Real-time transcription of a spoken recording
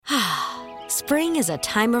Spring is a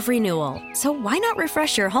time of renewal, so why not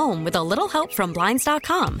refresh your home with a little help from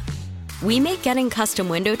Blinds.com? We make getting custom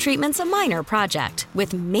window treatments a minor project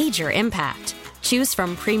with major impact. Choose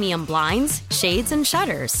from premium blinds, shades, and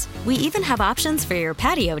shutters. We even have options for your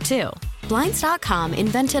patio, too. Blinds.com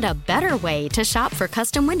invented a better way to shop for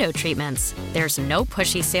custom window treatments. There's no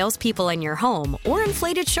pushy salespeople in your home or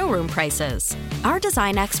inflated showroom prices. Our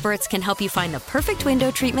design experts can help you find the perfect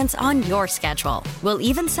window treatments on your schedule. We'll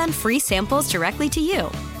even send free samples directly to you.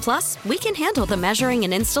 Plus, we can handle the measuring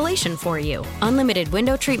and installation for you. Unlimited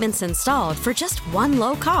window treatments installed for just one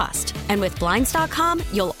low cost. And with Blinds.com,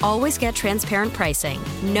 you'll always get transparent pricing.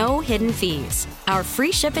 No hidden fees. Our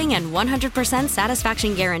free shipping and 100%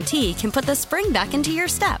 satisfaction guarantee can put the spring back into your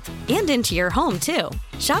step and into your home, too.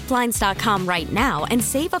 Shop Blinds.com right now and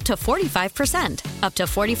save up to 45%. Up to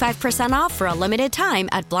 45% off for a limited time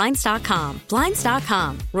at Blinds.com.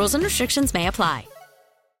 Blinds.com. Rules and restrictions may apply.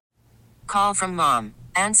 Call from mom.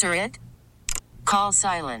 Answer it. Call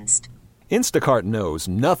silenced. Instacart knows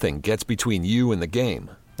nothing gets between you and the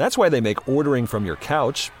game. That's why they make ordering from your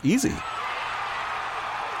couch easy.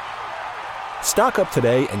 Stock up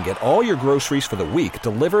today and get all your groceries for the week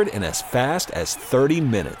delivered in as fast as 30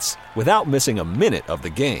 minutes without missing a minute of the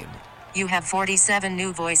game. You have 47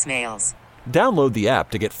 new voicemails. Download the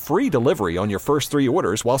app to get free delivery on your first 3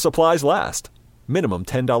 orders while supplies last. Minimum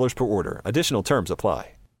 $10 per order. Additional terms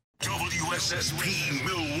apply. WSSP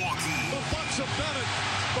Milwaukee. The Bucks have done it.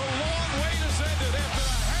 The long wait has ended after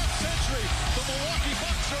a half-century. The Milwaukee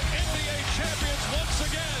Bucks are NBA champions once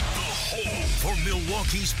again. The home for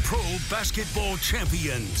Milwaukee's pro basketball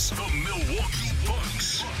champions. The Milwaukee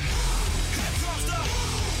Bucks.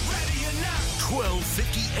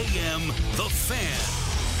 12:50 a.m. The Fan.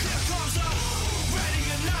 Here comes the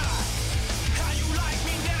ready or not. How you like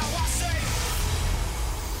me now, I say.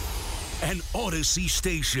 An Odyssey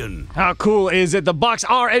station. How cool is it? The Bucks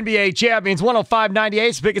are NBA champions.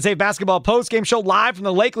 105.98 Pick and Save basketball postgame show live from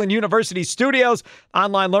the Lakeland University studios.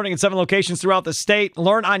 Online learning in 7 locations throughout the state.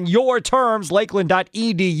 Learn on your terms.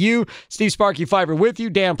 Lakeland.edu. Steve Sparky Fifer with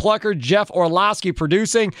you. Dan Plucker, Jeff Orlowski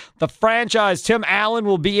producing. The franchise, Tim Allen,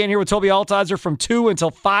 will be in here with Toby Altizer from 2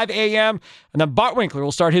 until 5 a.m. And then Bart Winkler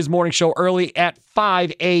will start his morning show early at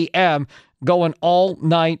 5 a.m., going all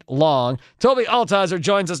night long. Toby Altizer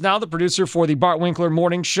joins us now, the producer for the Bart Winkler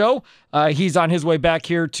Morning Show. He's on his way back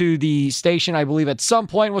here to the station, I believe, at some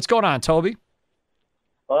point. What's going on, Toby?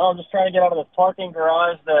 Well, I'm just trying to get out of this parking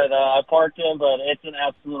garage that I parked in, but it's an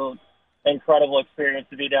absolute incredible experience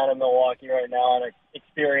to be down in Milwaukee right now and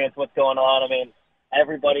experience what's going on. I mean,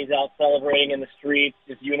 everybody's out celebrating in the streets,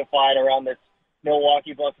 just unified around this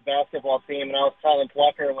Milwaukee Bucks basketball team. And I was telling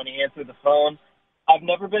Plucker when he answered the phone, I've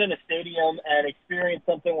never been in a stadium and experienced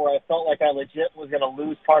something where I felt like I legit was going to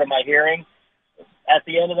lose part of my hearing. At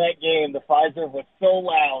the end of that game, the Pfizer was so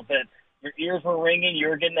loud that your ears were ringing, you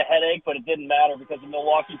were getting a headache, but it didn't matter because the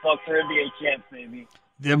Milwaukee Bucks are NBA champs, baby.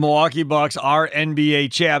 The Milwaukee Bucks are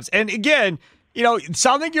NBA champs. And again, you know,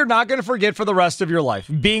 something you're not going to forget for the rest of your life,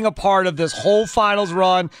 being a part of this whole finals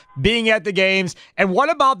run, being at the games. And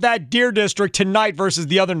what about that Deer District tonight versus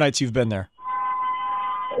the other nights you've been there?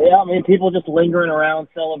 Yeah, I mean, people just lingering around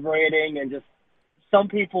celebrating, and just some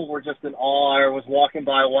people were just in awe. I was walking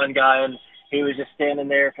by one guy, and he was just standing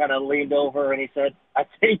there, kind of leaned over, and he said, I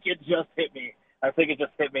think it just hit me. I think it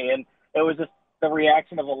just hit me. And it was just the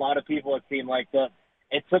reaction of a lot of people, it seemed like.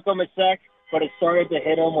 It took them a sec, but it started to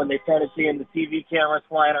hit them when they started seeing the TV cameras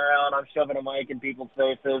flying around. I'm shoving a mic in people's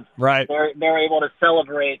faces. Right. They're able to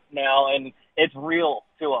celebrate now, and it's real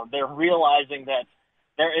to them. They're realizing that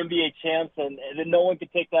they're NBA champs, and no one can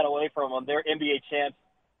take that away from them. They're NBA champs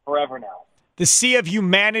forever now. The sea of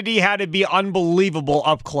humanity had to be unbelievable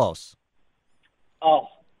up close. Oh,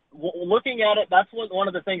 looking at it, that's one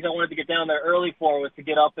of the things I wanted to get down there early for, was to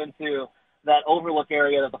get up into that overlook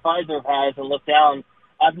area that the Pfizer has and look down.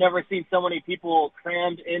 I've never seen so many people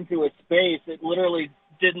crammed into a space. It literally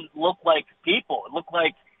didn't look like people. It looked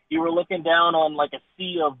like you were looking down on like a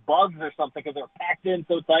sea of bugs or something because they were packed in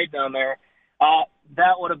so tight down there.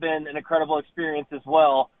 That would have been an incredible experience as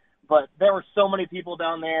well. But there were so many people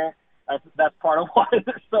down there. That's part of why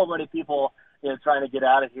there's so many people, trying to get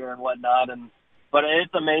out of here and whatnot. But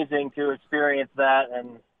it's amazing to experience that,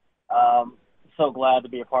 and so glad to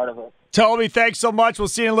be a part of it. Toby, thanks so much. We'll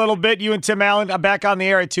see you in a little bit. You and Tim Allen, I'm back on the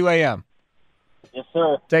air at 2 a.m. Yes,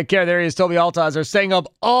 sir. Take care. There he is, Toby Altizer, staying up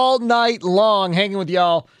all night long, hanging with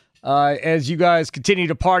y'all as you guys continue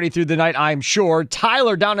to party through the night, I'm sure.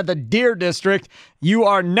 Tyler down at the Deer District, you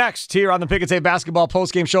are next here on the Pick and Save Basketball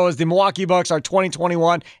Postgame Show as the Milwaukee Bucks are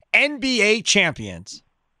 2021 NBA champions.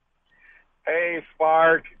 Hey,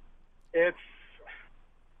 Spark.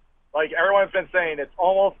 like everyone's been saying, it's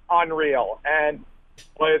almost unreal. And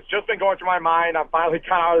what it's just been going through my mind, I'm finally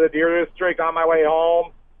kind of out of the Deer District on my way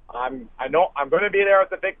home. I know I'm going to be there at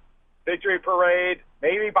the victory parade.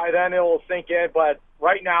 Maybe by then it will sink in, but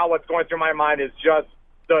right now what's going through my mind is just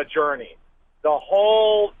the journey, the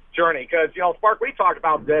whole journey. Because, Spark, we talked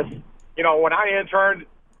about this. When I interned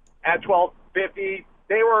at 1250,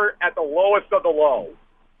 they were at the lowest of the low.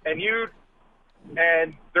 And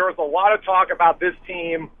there was a lot of talk about this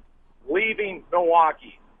team leaving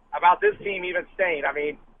Milwaukee, about this team even staying. I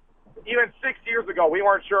mean, even 6 years ago, we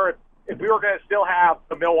weren't sure if we were going to still have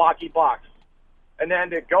the Milwaukee Bucks. And then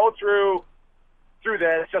to go through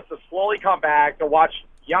this, just to slowly come back, to watch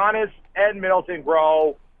Giannis and Middleton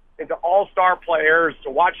grow into all-star players,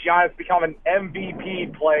 to watch Giannis become an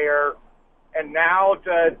MVP player, and now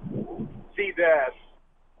to see this.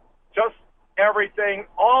 Just everything,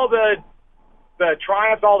 all the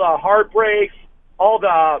triumphs, all the heartbreaks, all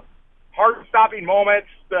the heart-stopping moments,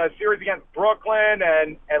 the series against Brooklyn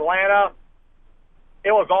and Atlanta,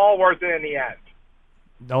 it was all worth it in the end.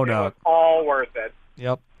 No doubt. It was all worth it.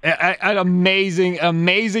 Yep. An amazing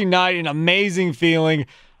night, an amazing feeling.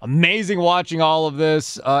 Amazing watching all of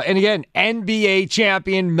this. And again, NBA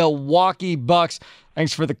champion Milwaukee Bucks.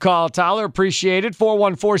 Thanks for the call, Tyler. Appreciate it.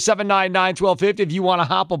 414-799-1250 if you want to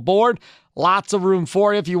hop aboard. Lots of room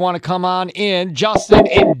for you if you want to come on in. Justin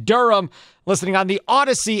in Durham, listening on the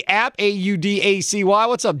Odyssey app, AUDACY.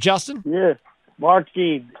 What's up, Justin? Yeah,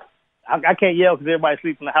 Marquis. I can't yell because everybody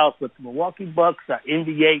sleeps in the house, but the Milwaukee Bucks are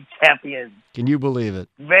NBA champions. Can you believe it?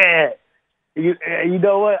 Man, you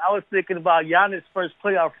know what? I was thinking about Giannis' first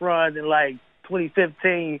playoff run in,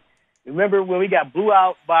 2015. Remember when we got blew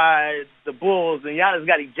out by the Bulls and Giannis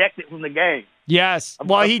got ejected from the game? Yes.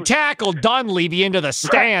 Well, he tackled Dunleavy into the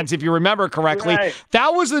stands, if you remember correctly. Right.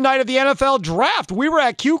 That was the night of the NFL draft. We were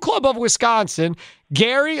at Q Club of Wisconsin.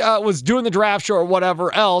 Gary was doing the draft show or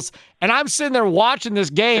whatever else, and I'm sitting there watching this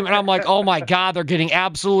game, and I'm like, oh, my God, they're getting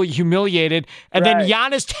absolutely humiliated. And then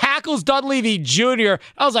Giannis tackles Dunleavy Jr.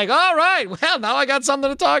 I was like, all right, well, now I got something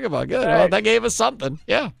to talk about. Good. Right. Well, that gave us something.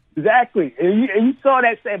 Yeah. Exactly. And you saw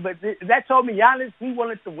that, but that told me Giannis, he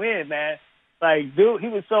wanted to win, man. Dude, he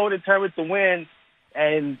was so determined to win,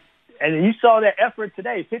 and you saw that effort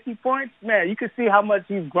today. 50 points, man. You can see how much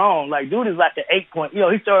he's grown. Dude is like an 8-point.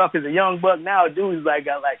 He started off as a young buck. Now, dude is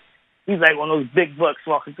he's like one of those big bucks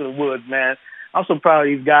walking through the woods, man. I'm so proud of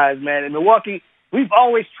these guys, man. In Milwaukee, we've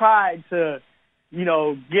always tried to,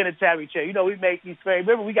 get a championship. We make these trades.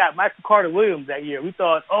 Remember, we got Michael Carter Williams that year. We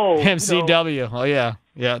thought, MCW. Oh, yeah.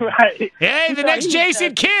 Yeah. Right. Hey, the next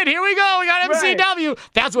Jason Kidd. Here we go. We got MCW. Right.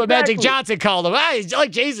 That's what Magic Johnson called him. He's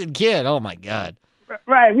like Jason Kidd. Oh, my God.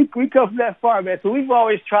 Right. We come from that far, man. So we've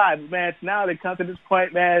always tried. But, man, now they come to this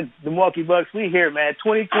point, man, the Milwaukee Bucks, we here, man.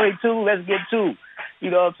 2022, let's get two.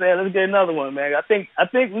 You know what I'm saying? Let's get another one, man. I think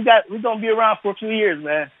we're gonna be around for a few years,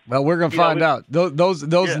 man. Well, we're gonna find out. Those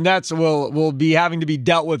Nets will be having to be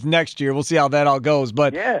dealt with next year. We'll see how that all goes.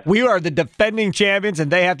 But we are the defending champions,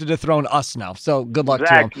 and they have to dethrone us now. So good luck to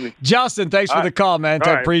them. Justin, thanks for the call, man.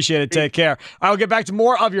 Appreciate it. Take care. I will get back to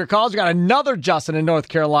more of your calls. We got another Justin in North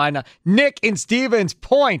Carolina. Nick in Stevens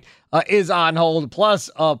Point is on hold, plus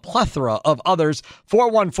a plethora of others.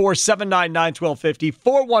 414-799-1250.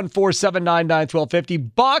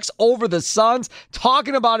 414-799-1250. Bucks over the Suns.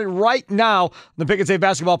 Talking about it right now on the Pick and Save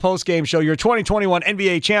Basketball Postgame Show. Your 2021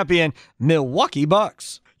 NBA champion, Milwaukee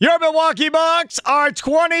Bucks. Your Milwaukee Bucks are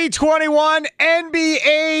 2021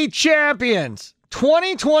 NBA champions.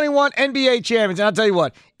 2021 NBA champions. And I'll tell you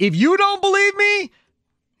what, if you don't believe me,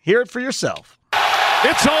 hear it for yourself.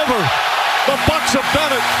 It's over. The Bucks have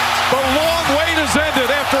done it. The long wait has ended.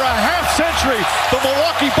 After a half century, the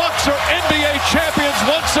Milwaukee Bucks are NBA champions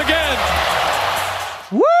once again.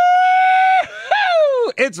 Woo!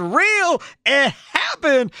 It's real. It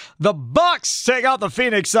happened. The Bucks take out the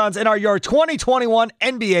Phoenix Suns and are your 2021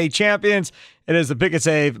 NBA champions. It is the Pick and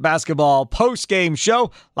Save Basketball post-game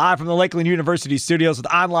show, live from the Lakeland University studios with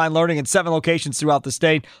online learning in 7 locations throughout the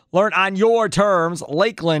state. Learn on your terms,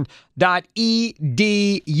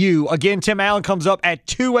 lakeland.edu. Again, Tim Allen comes up at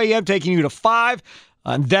 2 a.m., taking you to 5.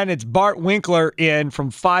 And then it's Bart Winkler in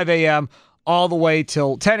from 5 a.m. all the way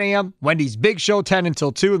till 10 a.m. Wendy's Big Show, 10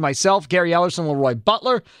 until 2 with myself, Gary Ellerson, Leroy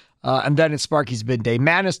Butler. And then it's Sparky's Midday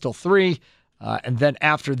Madness till 3. And then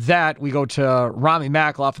after that, we go to Rami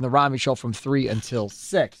Makloff and the Rami Show from 3 until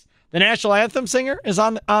 6. The national anthem singer is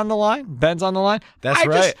on the line. Ben's on the line. That's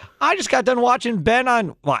right. I just got done watching Ben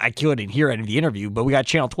on, well, I couldn't hear any of the interview, but we got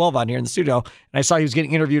Channel 12 on here in the studio, and I saw he was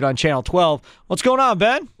getting interviewed on Channel 12. What's going on,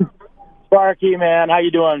 Ben? Sparky, man. How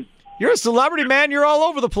you doing? You're a celebrity, man. You're all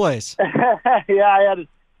over the place. Yeah, I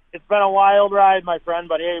it's been a wild ride, my friend,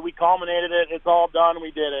 but hey, we culminated it. It's all done.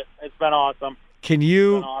 We did it. It's been awesome. Can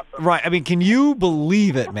you, right, I mean, can you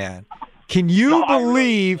believe it, man? Can you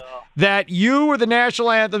believe that you were the national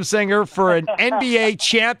anthem singer for an NBA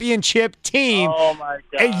championship team? Oh, my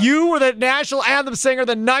God. And you were the national anthem singer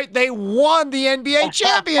the night they won the NBA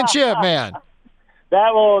championship, man.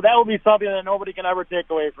 That will be something that nobody can ever take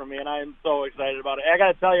away from me, and I am so excited about it. I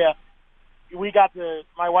got to tell you,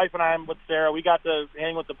 my wife and I, with Sarah, we got to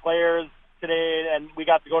hang with the players today, and we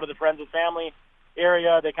got to go to the friends and family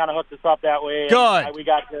area. They kind of hooked us up that way.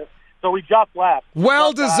 Good. So we just left.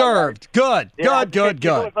 Well deserved. Good. Yeah, Good.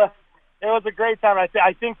 It was a great time.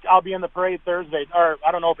 I think I'll be in the parade Thursday, or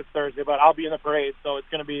I don't know if it's Thursday, but I'll be in the parade. So it's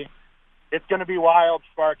gonna be wild,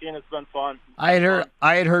 Sparky, and it's been fun. I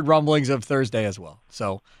had heard rumblings of Thursday as well.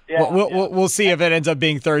 So we'll see if it ends up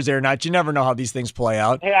being Thursday or not. You never know how these things play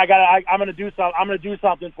out. Hey, I'm gonna do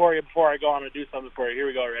something for you before I go. I'm gonna do something for you. Here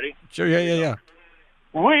we go. Ready? Sure. Yeah.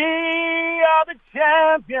 We are the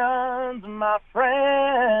champions, my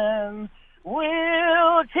friends.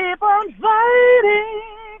 We'll keep on fighting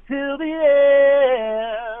till the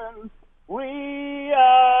end. We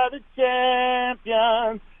are the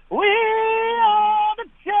champions. We are the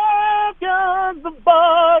champions, the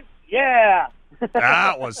Bucks. Yeah.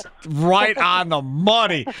 That was right on the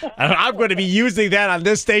money. And I'm going to be using that on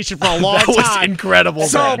this station for a long time. That was incredible,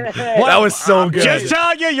 man. That was so good. Just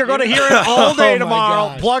telling you, you're going to hear it all day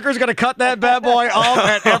tomorrow. Plugger's going to cut that bad boy off,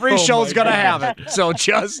 and every show's going to have it. So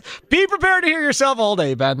just be prepared to hear yourself all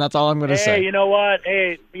day, Ben. That's all I'm going to say. Hey, you know what?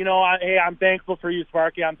 I'm thankful for you,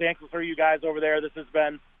 Sparky. I'm thankful for you guys over there. This has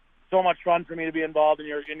been so much fun for me to be involved in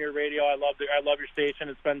your radio. I love your station.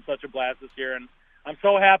 It's been such a blast this year, and I'm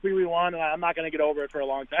so happy we won, and I'm not going to get over it for a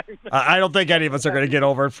long time. I don't think any of us are going to get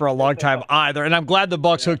over it for a long time either, and I'm glad the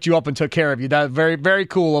Bucks hooked you up and took care of you. That's very, very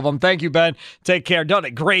cool of them. Thank you, Ben. Take care. Done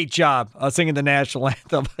a great job singing the national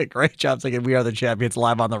anthem. Great job singing We Are the Champions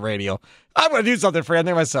live on the radio. I'm going to do something for you. I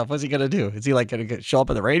think myself, what's he going to do? Is he going to show up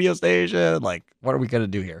at the radio station? What are we going to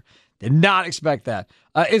do here? Did not expect that.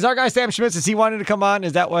 Is our guy Sam Schmitz, is he wanting to come on?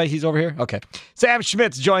 Is that why he's over here? Okay. Sam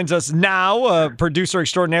Schmitz joins us now, producer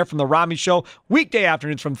extraordinaire from The Rami Show, weekday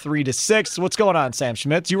afternoons from 3 to 6. What's going on, Sam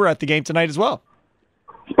Schmitz? You were at the game tonight as well.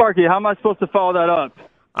 Sparky, how am I supposed to follow that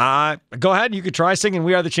up? Go ahead. You could try singing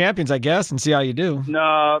We Are the Champions, I guess, and see how you do.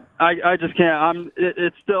 No, I just can't.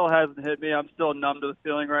 It still hasn't hit me. I'm still numb to the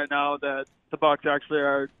feeling right now that the Bucks actually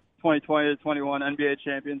are 2020 to 21 NBA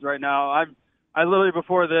champions right now. I literally,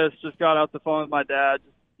 before this, just got off the phone with my dad,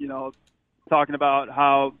 talking about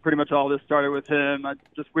how pretty much all this started with him.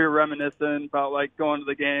 We were reminiscing about, going to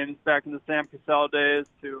the games back in the Sam Cassell days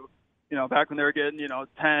to, back when they were getting,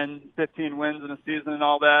 10, 15 wins in a season and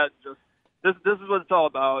all that. This is what it's all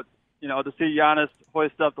about, to see Giannis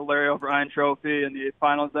hoist up the Larry O'Brien trophy and the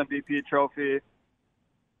Finals MVP trophy.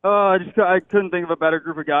 I couldn't think of a better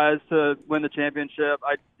group of guys to win the championship.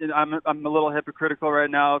 I'm a little hypocritical right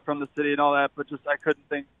now from the city and all that, but I couldn't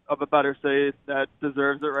think of a better city that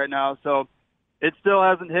deserves it right now. So it still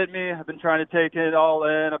hasn't hit me. I've been trying to take it all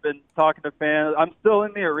in. I've been talking to fans. I'm still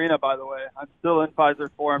in the arena, by the way. I'm still in Pfizer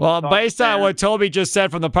Forum. Well, based on what Toby just said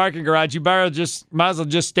from the parking garage, you might as well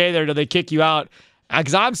just stay there till they kick you out.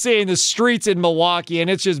 Because I'm seeing the streets in Milwaukee, and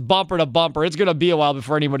it's just bumper to bumper. It's going to be a while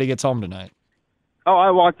before anybody gets home tonight. Oh,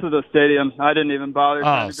 I walked to the stadium. I didn't even bother.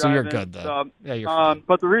 Oh, so you're good then. So, yeah, you're fine.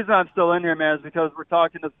 But the reason I'm still in here, man, is because we're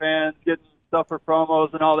talking to fans, getting stuff for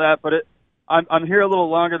promos and all that. But I'm here a little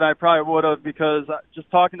longer than I probably would have because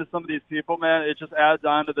just talking to some of these people, man, it just adds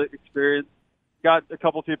on to the experience. Got a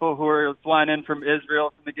couple people who are flying in from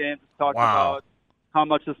Israel from the game, just talking about how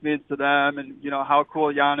much this means to them and, how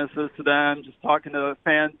cool Giannis is to them. Just talking to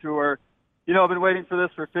fans who are, I've been waiting for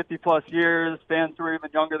this for 50-plus years. Fans who are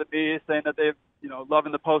even younger than me saying that they've,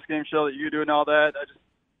 loving the post-game show that you do and all that.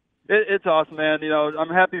 It's awesome, man. I'm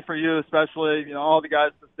happy for you, especially, all the guys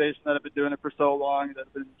at the station that have been doing it for so long, that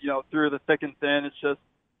have been, through the thick and thin.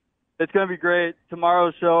 It's going to be great.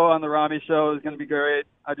 Tomorrow's show on the Rami Show is going to be great.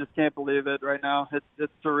 I just can't believe it right now.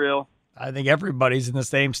 It's surreal. I think everybody's in the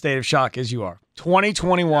same state of shock as you are.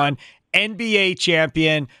 2021 NBA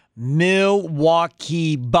champion,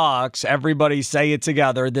 Milwaukee Bucks. Everybody say it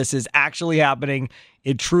together. This is actually happening.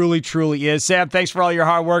 It truly, truly is. Sam, thanks for all your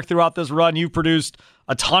hard work throughout this run. You've produced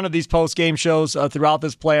a ton of these post-game shows throughout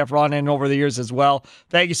this playoff run and over the years as well.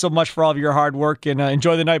 Thank you so much for all of your hard work, and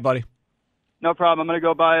enjoy the night, buddy. No problem. I'm going to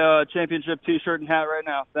go buy a championship T-shirt and hat right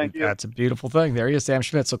now. Thank you. That's a beautiful thing. There he is, Sam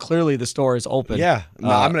Schmitz. So clearly the store is open. Yeah.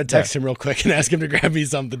 I'm going to text him real quick and ask him to grab me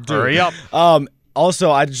something, too. Hurry up.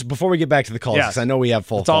 Also, before we get back to the calls, because I know we have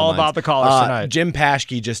full It's all lines, about the callers tonight. Jim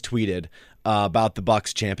Paschke just tweeted, about the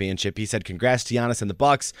Bucks championship. He said, "Congrats to Giannis and the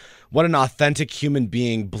Bucks. What an authentic human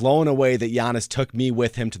being. Blown away that Giannis took me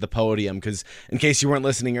with him to the podium." Because in case you weren't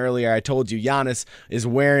listening earlier, I told you Giannis is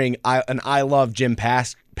wearing an I Love Jim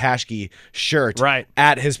Paschke shirt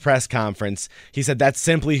at his press conference. He said that's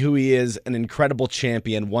simply who he is, an incredible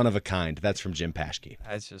champion, one of a kind. That's from Jim Paschke.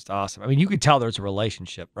 That's just awesome. I mean, you could tell there's a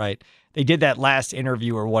relationship, right? They did that last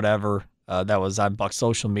interview or whatever that was on Bucks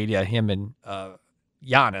social media, him and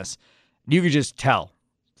Giannis. You could just tell,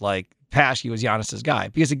 like, Paschke was Giannis's guy.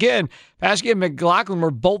 Because, again, Paschke and McLaughlin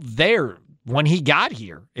were both there when he got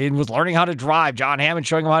here and was learning how to drive. John Hammond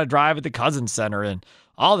showing him how to drive at the Cousins Center and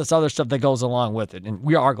all this other stuff that goes along with it. And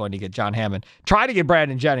we are going to get John Hammond. Try to get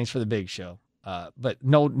Brandon Jennings for the big show, but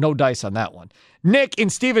no dice on that one. Nick in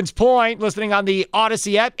Stevens Point, listening on the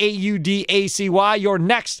Odyssey app, AUDACY. You're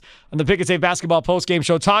next on the Pick and Save Basketball postgame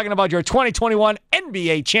show, talking about your 2021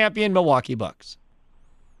 NBA champion Milwaukee Bucks.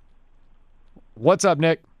 What's up,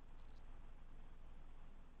 Nick?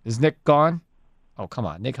 Is Nick gone? Oh, come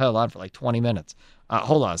on. Nick held on for like 20 minutes.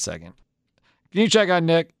 Hold on a second. Can you check on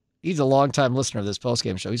Nick? He's a longtime listener of this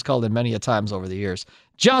postgame show. He's called in many a times over the years.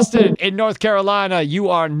 Justin in North Carolina, you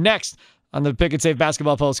are next on the Pick and Save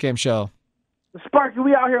Basketball postgame show. Sparky,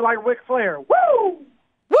 we out here like Ric Flair. Woo!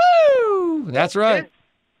 Woo! That's right.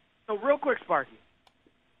 So real quick, Sparky.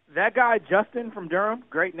 That guy, Justin from Durham,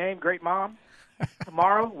 great name, great mom.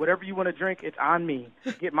 Tomorrow, whatever you want to drink, it's on me.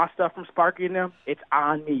 Get my stuff from Sparky and them, it's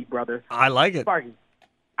on me, brother. I like it. Sparky,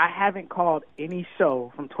 I haven't called any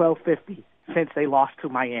show from 1250 since they lost to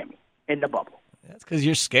Miami in the bubble. That's because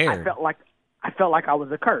you're scared. I felt like I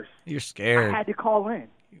was a curse. You're scared. I had to call in.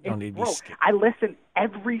 You don't need to be scared. I listen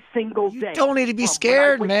every single day. You don't need to be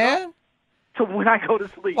scared, man. To when I go to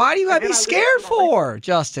sleep. Why do you have to be scared for,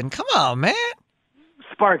 Justin? Come on, man.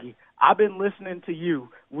 Sparky, I've been listening to you.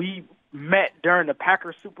 We met during the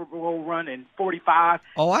Packers Super Bowl run in 45.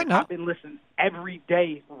 Oh, I know. I've been listening every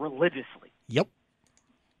day religiously. Yep.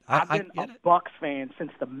 I've been a Bucks fan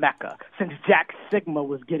since the Mecca, since Jack Sigma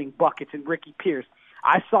was getting buckets and Ricky Pierce.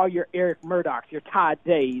 I saw your Eric Murdochs, your Todd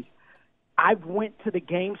Days. I went to the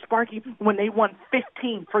game, Sparky, when they won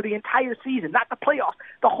 15 for the entire season, not the playoffs,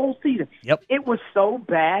 the whole season. Yep. It was so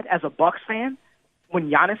bad as a Bucks fan when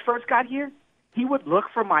Giannis first got here. He would look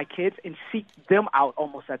for my kids and seek them out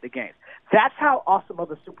almost at the games. That's how awesome of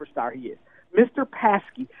a superstar he is. Mr.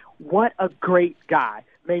 Paschke, what a great guy.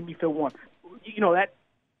 Made me feel warm. You know, that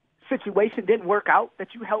situation didn't work out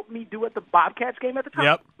that you helped me do at the Bobcats game at the time?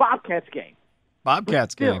 Yep. Bobcats game.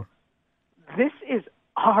 Bobcats game. This is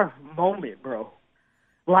our moment, bro.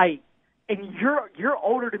 Like, and you're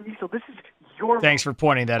older than me, so this is your Thanks for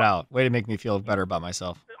pointing that out. Way to make me feel better about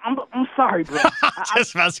myself. I'm sorry, bro.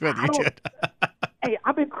 Just messing with you, dude. Hey,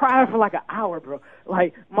 I've been crying for like an hour, bro.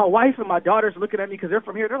 Like, my wife and my daughter's looking at me because they're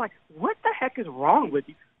from here. They're like, what the heck is wrong with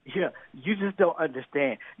you? Yeah, you just don't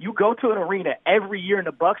understand. You go to an arena every year and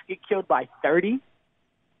the Bucks get killed by 30,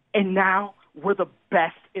 and now we're the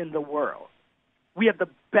best in the world. We have the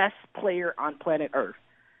best player on planet Earth.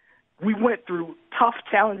 We went through tough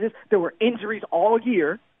challenges. There were injuries all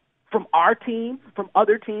year from our team, from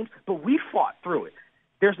other teams, but we fought through it.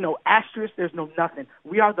 There's no asterisk. There's no nothing.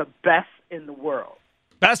 We are the best in the world.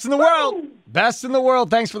 Best in the world. Best in the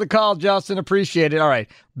world. Thanks for the call, Justin. Appreciate it. All right.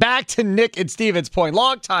 Back to Nick at Stevens Point.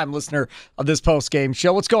 Long-time listener of this post-game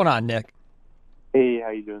show. What's going on, Nick? Hey,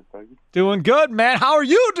 how you doing, Sparky? Doing good, man. How are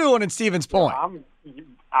you doing in Stevens Point?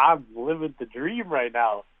 I'm living the dream right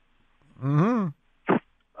now. Mm-hmm.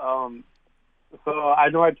 So I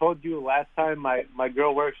know I told you last time my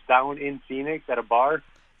girl works down in Phoenix at a bar.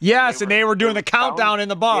 Yes, and they were doing the countdown in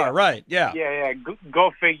the bar, yeah. Right? Yeah. Yeah. Go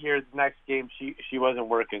figure. The next game she wasn't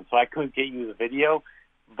working, so I couldn't get you the video.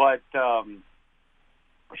 But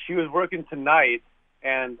she was working tonight,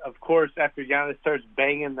 and of course, after Giannis starts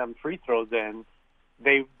banging them free throws in,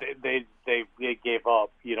 they gave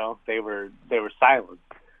up. You know, they were silent.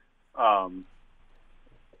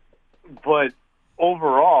 But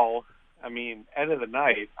overall, I mean, end of the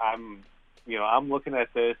night, I'm looking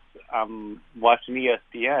at this, I'm watching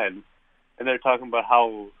ESPN, and they're talking about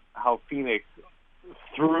how Phoenix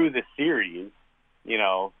threw the series, you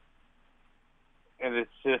know, and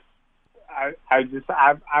it's just, I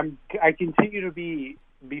continue to be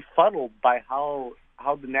befuddled by how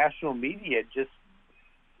the national media just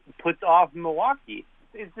puts off Milwaukee.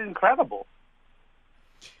 It's incredible.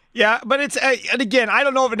 Yeah, but it's, and again, I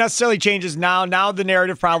don't know if it necessarily changes now. Now the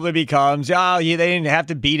narrative probably becomes, they didn't have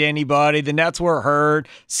to beat anybody. The Nets were hurt.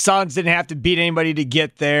 Suns didn't have to beat anybody to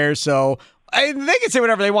get there. So they can say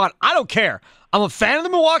whatever they want. I don't care. I'm a fan of the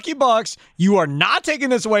Milwaukee Bucks. You are not taking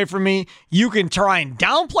this away from me. You can try and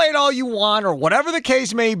downplay it all you want or whatever the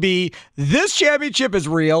case may be. This championship is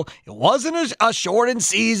real. It wasn't a shortened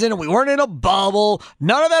season. We weren't in a bubble.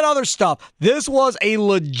 None of that other stuff. This was a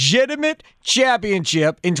legitimate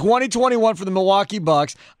championship in 2021 for the Milwaukee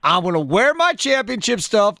Bucks. I'm going to wear my championship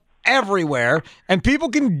stuff everywhere, and people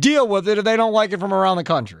can deal with it if they don't like it from around the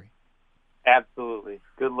country. Absolutely.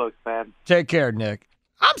 Good looks, man. Take care, Nick.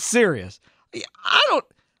 I'm serious.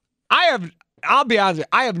 I'll be honest with you,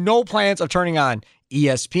 I have no plans of turning on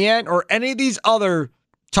ESPN or any of these other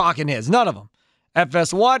talking heads. None of them.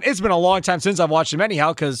 FS1, it's been a long time since I've watched them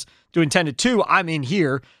anyhow, because doing 10 to 2, I'm in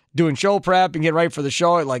here doing show prep and getting ready for the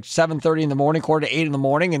show at like 7:30 in the morning, 7:45 in the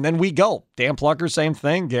morning, and then we go. Dan Plucker, same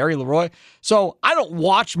thing. Gary Leroy. So I don't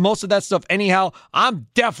watch most of that stuff anyhow. I'm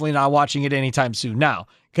definitely not watching it anytime soon now,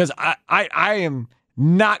 because I am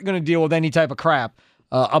not going to deal with any type of crap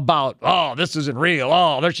about, oh, this isn't real.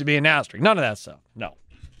 Oh, there should be an asterisk. None of that stuff. No.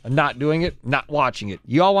 I'm not doing it, not watching it.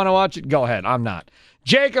 You all want to watch it? Go ahead. I'm not.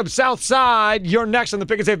 Jacob Southside, you're next on the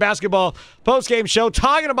Pick and Save Basketball postgame show,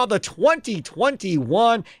 talking about the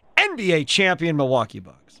 2021 NBA champion Milwaukee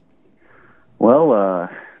Bucks. Well,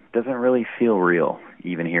 doesn't really feel real,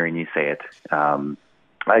 even hearing you say it.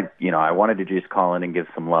 I wanted to just call in and give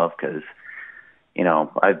some love because,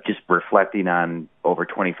 I've just reflecting on over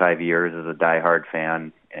 25 years as a diehard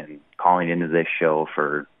fan and calling into this show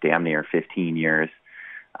for damn near 15 years.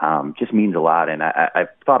 Just means a lot. And I've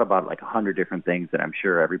thought about like 100 different things that I'm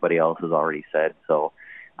sure everybody else has already said. So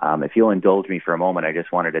if you'll indulge me for a moment, I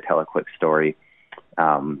just wanted to tell a quick story.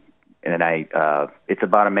 It's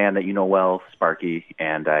about a man that you know well, Sparky,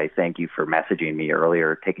 and I thank you for messaging me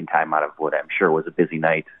earlier, taking time out of what I'm sure was a busy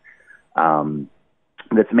night.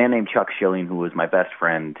 That's a man named Chuck Schilling, who was my best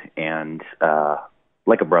friend and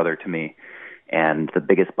like a brother to me, and the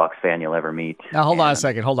biggest Bucks fan you'll ever meet. Now, hold on a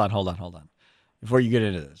second. Hold on. Before you get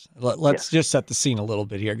into this, let's just set the scene a little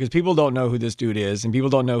bit here, because people don't know who this dude is, and people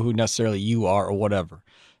don't know who necessarily you are or whatever.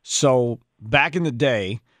 So back in the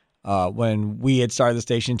day, when we had started the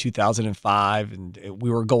station in 2005, and we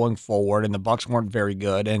were going forward, and the Bucks weren't very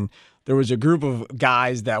good, and there was a group of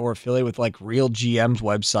guys that were affiliated with like Real GM's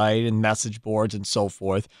website and message boards and so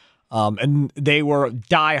forth. And they were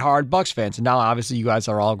diehard Bucks fans. And now obviously you guys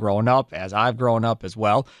are all growing up, as I've grown up as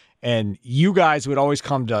well. And you guys would always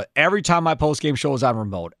come to every time my post-game show was on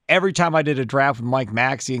remote. Every time I did a draft with Mike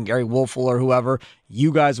Maxey and Gary Wolfel or whoever,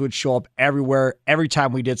 you guys would show up everywhere. Every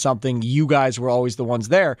time we did something, you guys were always the ones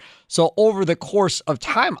there. So over the course of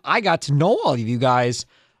time, I got to know all of you guys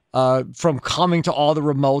from coming to all the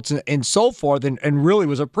remotes and so forth, and really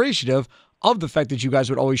was appreciative of the fact that you guys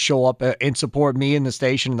would always show up and support me in the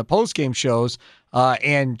station and the post-game shows.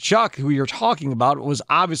 And Chuck, who you're talking about, was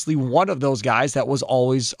obviously one of those guys that was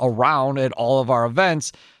always around at all of our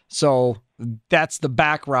events. So that's the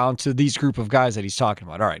background to these group of guys that he's talking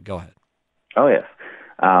about. All right, go ahead. Oh, yes.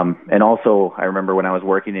 And also, I remember when I was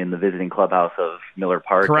working in the visiting clubhouse of Miller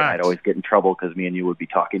Park, and I'd always get in trouble because me and you would be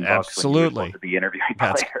talking Bucks when you were supposed to be interviewing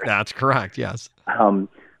players. That's correct, yes.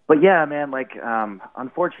 But yeah, man,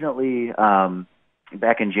 unfortunately,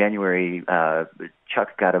 back in January,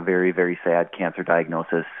 Chuck got a very, very sad cancer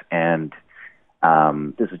diagnosis, and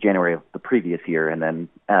this was January of the previous year, and then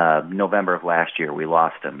November of last year, we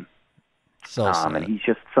lost him. So sad. And he's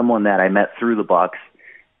just someone that I met through the Bucks,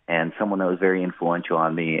 and someone that was very influential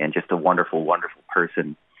on me, and just a wonderful, wonderful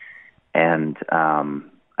person. And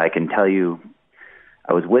I can tell you,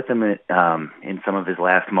 I was with him in some of his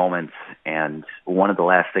last moments, and one of the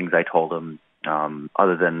last things I told him,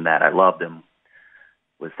 other than that I loved him,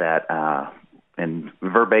 was that, and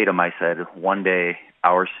verbatim I said, one day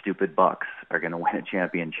our stupid Bucks are going to win a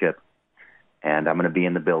championship, and I'm going to be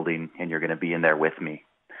in the building, and you're going to be in there with me.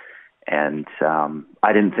 And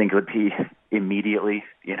I didn't think it would be immediately,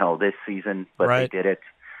 this season, but They did it.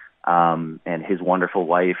 And his wonderful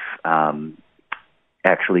wife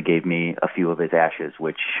actually gave me a few of his ashes,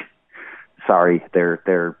 which, sorry,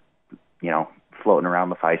 they're floating around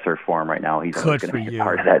the Fiserv Forum right now. He's going to be a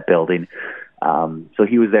part of that building. So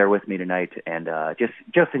he was there with me tonight, and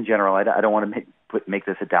just in general, I don't want to make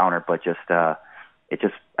this a downer, but I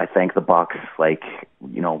thank the Bucks.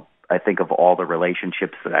 I think of all the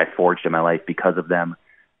relationships that I forged in my life because of them,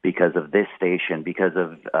 because of this station, because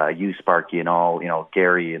of you, Sparky, and all,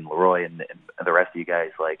 Gary and Leroy and the rest of you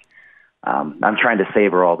guys. I'm trying to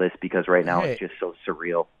savor all this because right now it's just so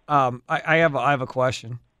surreal. I have a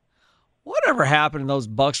question. Whatever happened to those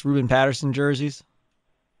Bucks Ruben Patterson jerseys?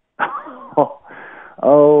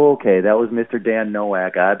 Oh, okay. That was Mr. Dan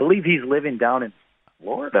Nowak. I believe he's living down in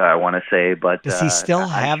Florida, I want to say, but does he still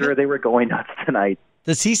have I'm sure it? They were going nuts tonight.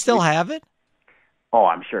 Does he still have it? Oh,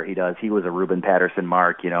 I'm sure he does. He was a Ruben Patterson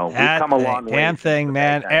mark. We've come a long way. Damn thing,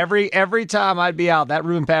 man. Every time I'd be out, that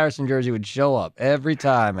Ruben Patterson jersey would show up. Every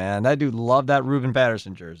time, man. That dude loved that Ruben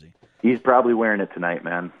Patterson jersey. He's probably wearing it tonight,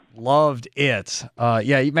 man. Loved it.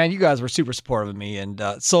 Yeah, man, you guys were super supportive of me, and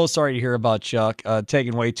so sorry to hear about Chuck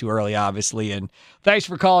taking way too early, obviously. And thanks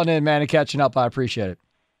for calling in, man, and catching up. I appreciate it.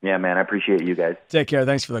 Yeah, man, I appreciate you guys. Take care.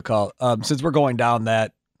 Thanks for the call. Since we're going down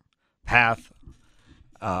that path,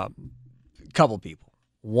 couple people.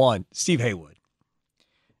 One, Steve Haywood,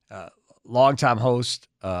 longtime host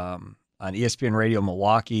on ESPN Radio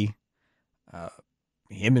Milwaukee.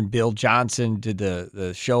 Him and Bill Johnson did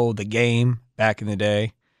the show The Game back in the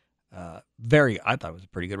day. I thought it was a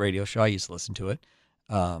pretty good radio show. I used to listen to it.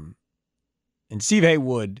 And Steve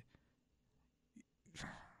Haywood,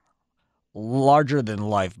 larger than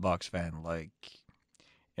life Bucks fan.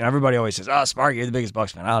 Everybody always says, "Oh, Sparky, you're the biggest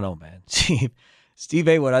Bucks fan." I don't know, man. Steve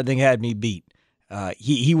Haywood, I think, had me beat.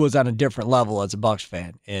 He was on a different level as a Bucks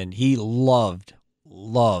fan, and he loved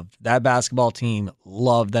that basketball team,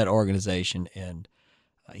 loved that organization, and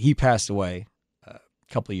he passed away a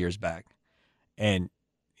couple of years back. And,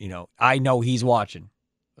 I know he's watching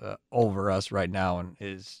over us right now and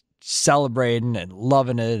is celebrating and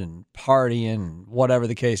loving it and partying and whatever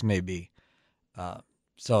the case may be.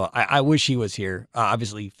 So I wish he was here,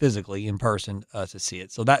 obviously physically in person to see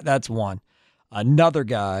it. So that's one. Another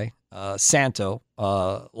guy, Santo,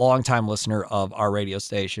 longtime listener of our radio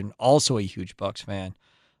station, also a huge Bucks fan.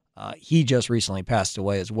 He just recently passed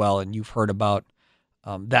away as well, and you've heard about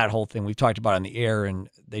that whole thing. We've talked about it on the air, and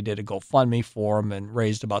they did a GoFundMe for him and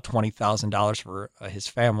raised about $20,000 for his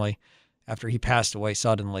family after he passed away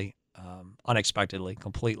suddenly, unexpectedly,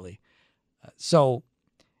 completely. So,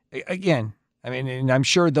 again, and I'm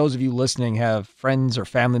sure those of you listening have friends or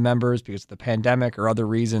family members because of the pandemic or other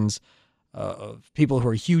reasons of people who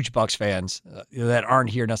are huge Bucks fans that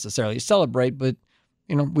aren't here necessarily to celebrate, but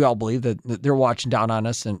we all believe that they're watching down on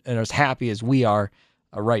us and as happy as we are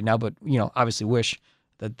right now, but obviously wish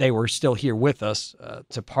that they were still here with us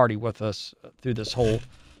to party with us through this whole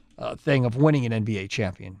thing of winning an NBA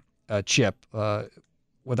championship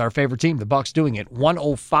with our favorite team, the Bucks, doing it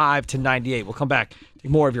 105-98. We'll come back to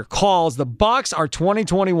more of your calls. The Bucks are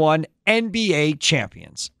 2021 NBA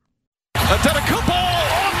champions. Antetokounmpo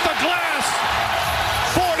off the glass.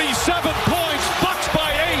 47 points. Bucks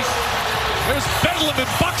by 8. There's Bedlam in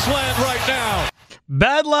Bucksland right now.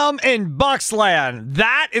 Bedlam in Bucksland.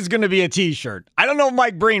 That is going to be a T-shirt. I don't know if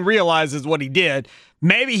Mike Breen realizes what he did.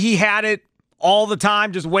 Maybe he had it all the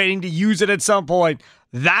time, just waiting to use it at some point.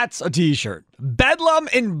 That's a T-shirt. Bedlam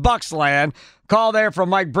in Bucksland. Call there from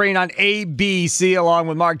Mike Breen on ABC along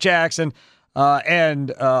with Mark Jackson and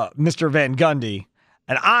Mr. Van Gundy.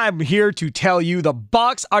 And I'm here to tell you the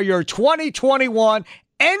Bucks are your 2021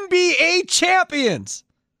 NBA champions.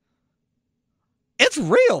 It's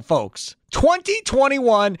real, folks.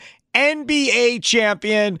 2021 NBA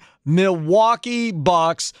champion Milwaukee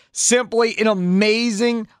Bucks. Simply an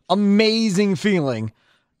amazing, amazing feeling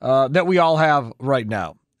that we all have right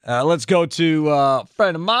now. Let's go to a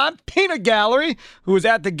friend of mine, Peanut Gallery, who was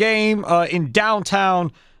at the game in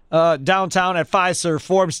downtown at Fiserv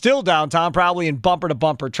Forum, still downtown, probably in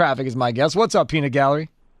bumper-to-bumper traffic is my guess. What's up, Peanut Gallery?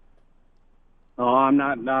 Oh, I'm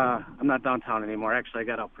not downtown anymore. Actually, I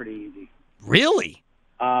got out pretty easy. Really?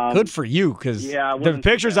 Good for you, because the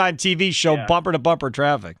pictures on TV show bumper-to-bumper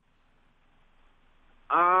traffic.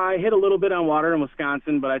 I hit a little bit on water in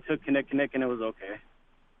Wisconsin, but I took Kinnick, and it was okay.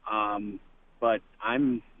 But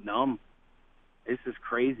I'm numb. This is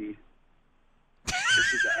crazy.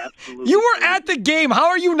 This is absolutely You were crazy. at the game. How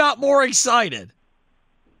are you not more excited?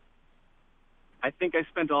 I think I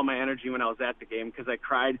spent all my energy when I was at the game because I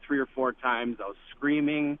cried 3 or 4 times. I was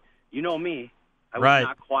screaming. You know me. I was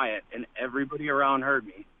not quiet, and everybody around heard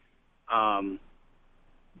me. I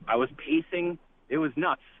was pacing. It was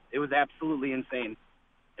nuts. It was absolutely insane.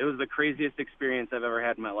 It was the craziest experience I've ever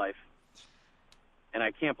had in my life. And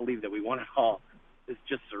I can't believe that we won it all. It's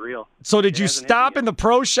just surreal. So did you stop in the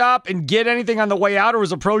pro shop and get anything on the way out, or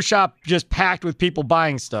was the pro shop just packed with people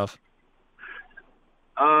buying stuff?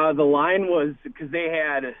 The line was, because they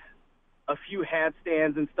had a few hat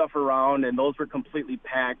stands and stuff around, and those were completely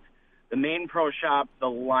packed. The main pro shop, the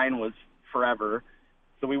line was forever.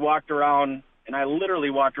 So we walked around, and I literally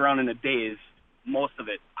walked around in a daze, most of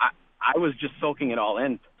it. I was just soaking it all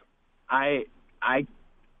in. I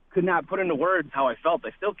could not put into words how I felt.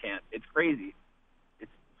 I still can't. It's crazy.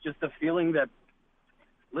 It's just a feeling that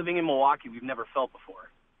living in Milwaukee we've never felt before.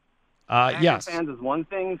 Yes. Fans is one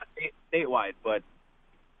thing statewide, but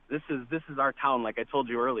this is our town, like I told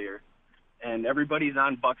you earlier. And everybody's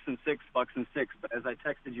on Bucks and six. But as I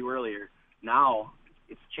texted you earlier, now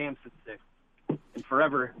it's champs at 6. And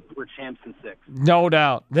forever, we're champs in 6. No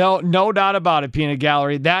doubt. No doubt about it, Peanut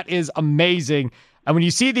Gallery. That is amazing. And when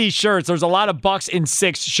you see these shirts, there's a lot of Bucks in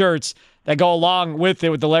 6 shirts that go along with it,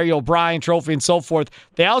 with the Larry O'Brien trophy and so forth.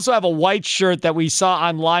 They also have a white shirt that we saw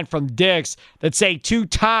online from Dick's that say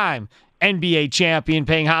 2-time NBA champion,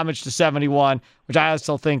 paying homage to 71, which I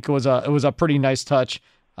also think was a pretty nice touch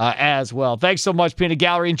as well. Thanks so much, Peanut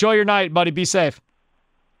Gallery. Enjoy your night, buddy. Be safe.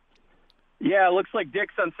 Yeah, it looks like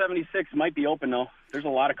Dick's on 76 might be open, though. There's a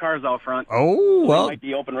lot of cars out front. Oh, well. They might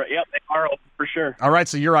be open. Yep, they are open for sure. All right,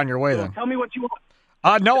 so you're on your way then. Tell me what you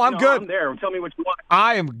want. No, I'm good. I'm there. Tell me what you want.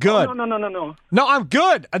 I am good. Oh, no. No, I'm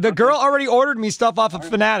good. The girl already ordered me stuff off of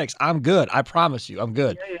Fanatics. I'm good. I promise you, I'm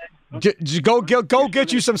good. Yeah. Go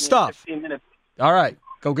get you some stuff. 15 minutes. All right,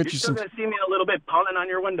 go get You're you still some. going to see me in a little bit pounding on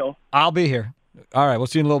your window. I'll be here. All right, we'll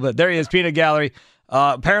see you in a little bit. There he is, Peanut Gallery.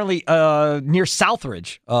 Apparently near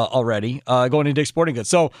Southridge already, going to Dick's Sporting Goods.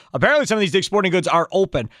 So apparently some of these Dick's Sporting Goods are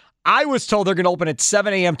open. I was told they're going to open at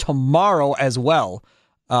 7 a.m. tomorrow as well,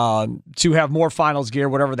 to have more finals gear,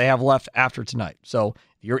 whatever they have left after tonight. So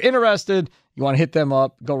if you're interested, you want to hit them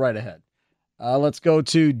up, go right ahead. Let's go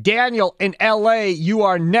to Daniel in L.A. You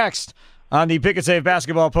are next on the Pick and Save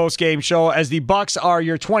Basketball postgame show as the Bucks are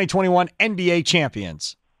your 2021 NBA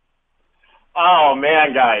champions. Oh,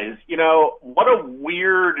 man, guys. You know, what a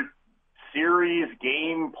weird series,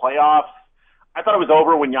 game, playoffs. I thought it was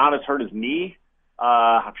over when Giannis hurt his knee.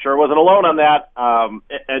 I'm sure I wasn't alone on that.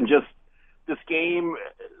 And just this game,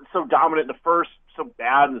 so dominant in the first, so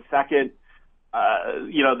bad in the second.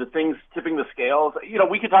 The things tipping the scales.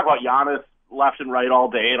 We could talk about Giannis left and right all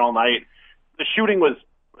day and all night. The shooting was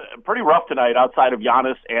pretty rough tonight outside of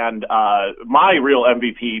Giannis and my real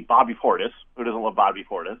MVP, Bobby Portis. Who doesn't love Bobby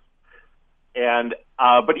Portis? And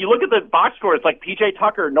but you look at the box score, it's like P.J.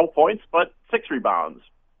 Tucker, no points, but 6 rebounds.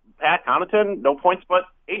 Pat Connaughton, no points, but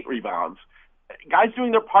 8 rebounds. Guys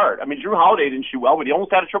doing their part. I mean, Drew Holiday didn't shoot well, but he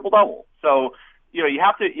almost had a triple-double. So, you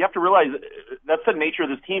have to realize that's the nature of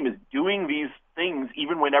this team, is doing these things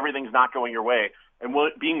even when everything's not going your way and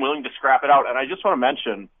being willing to scrap it out. And I just want to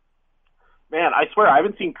mention, man, I swear I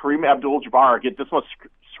haven't seen Kareem Abdul-Jabbar get this much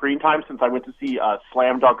screen time since I went to see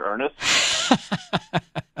Slam Dunk Ernest.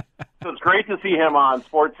 So it's great to see him on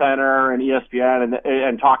SportsCenter and ESPN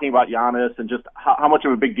and talking about Giannis and just how much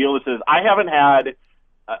of a big deal this is. I haven't had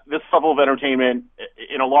this level of entertainment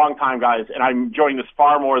in a long time, guys, and I'm enjoying this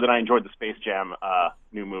far more than I enjoyed the Space Jam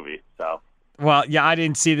new movie. So, well, yeah, I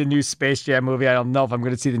didn't see the new Space Jam movie. I don't know if I'm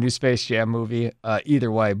going to see the new Space Jam movie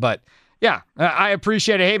either way. But, yeah, I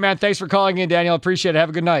appreciate it. Hey, man, thanks for calling in, Daniel. Appreciate it. Have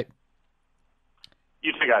a good night.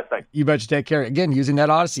 You too, guys. Thanks. You betcha. Take care. Again, using that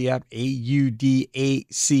Odyssey app,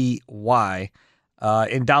 AUDACY,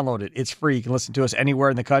 and download it. It's free. You can listen to us anywhere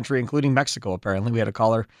in the country, including Mexico, apparently. We had a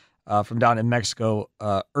caller from down in Mexico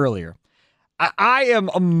earlier. I am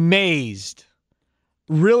amazed,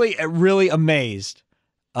 really, really amazed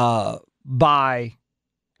by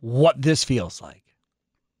what this feels like.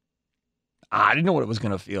 I didn't know what it was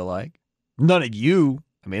going to feel like. None of you.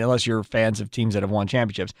 I mean, unless you're fans of teams that have won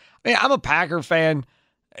championships. I mean, I'm a Packer fan,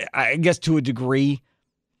 I guess to a degree,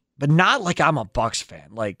 but not like I'm a Bucks fan.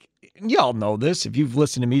 Like, y'all know this. If you've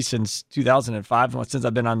listened to me since 2005, since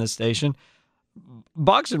I've been on this station,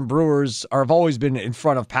 Bucks and Brewers have always been in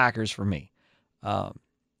front of Packers for me.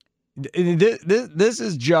 This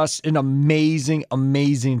is just an amazing,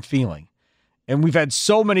 amazing feeling. And we've had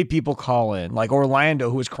so many people call in, like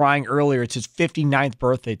Orlando, who was crying earlier. It's his 59th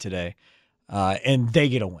birthday today. And they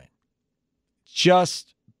get a win.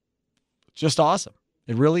 Just awesome.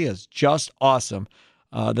 It really is just awesome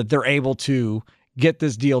that they're able to get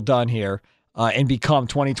this deal done here and become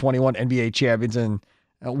 2021 NBA champions. And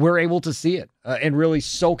we're able to see it and really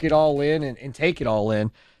soak it all in and take it all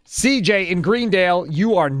in. CJ in Greendale,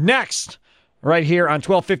 you are next right here on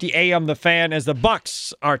 1250 AM The Fan as the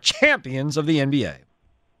Bucks are champions of the NBA.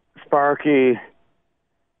 Sparky,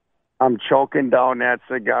 I'm choking down that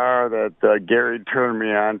cigar that Gary turned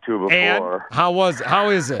me on to before. And how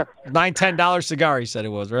is it? $9-10 cigar, he said it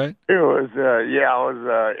was, right? It was, it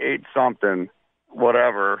was 8 something,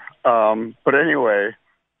 whatever. But anyway,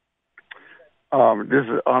 this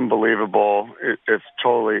is unbelievable. It's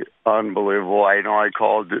totally unbelievable. I know I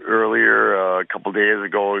called earlier a couple days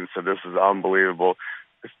ago and said this is unbelievable.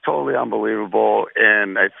 It's totally unbelievable.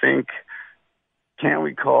 And I think, can't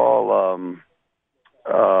we call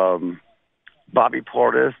Bobby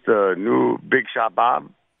Portis, the new Big Shot Bob?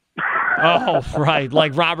 Oh, right.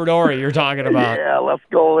 Like Robert Horry you're talking about. Yeah, let's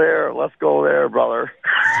go there. Let's go there, brother.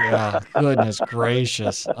 Yeah, goodness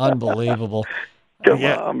gracious. Unbelievable. Come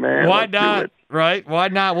on, man. Why Let's not? Right? Why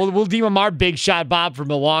not? We'll deem him our Big Shot Bob from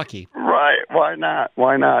Milwaukee. Right. Why not?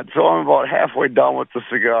 Why not? So I'm about halfway done with the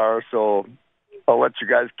cigar, so I'll let you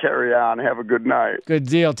guys carry on. Have a good night. Good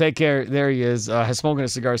deal. Take care. There he is, smoking a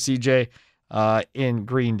cigar, CJ, in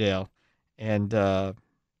Greendale. And,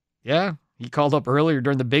 yeah, he called up earlier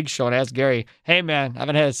during the big show and asked Gary, hey, man, I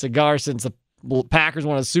haven't had a cigar since the Packers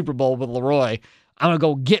won a Super Bowl with Leroy. I'm going to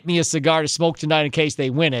go get me a cigar to smoke tonight in case they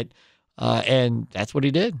win it. And that's what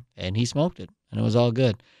he did. And he smoked it. And it was all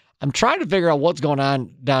good. I'm trying to figure out what's going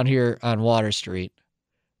on down here on Water Street.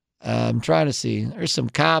 I'm trying to see. There's some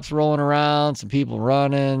cops rolling around, some people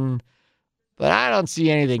running. But I don't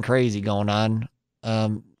see anything crazy going on.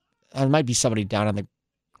 There might be somebody down on the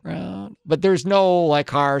ground. But there's no like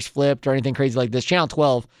cars flipped or anything crazy like this. Channel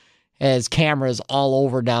 12 has cameras all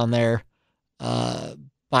over down there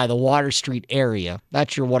by the Water Street area.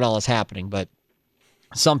 Not sure what all is happening, but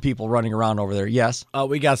some people running around over there. Yes?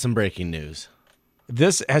 We got some breaking news. If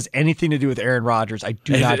this has anything to do with Aaron Rodgers, I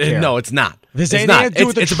do not care. No, it's not. This it's anything not. to do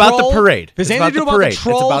with the it's troll? about the parade. If it's anything to do about the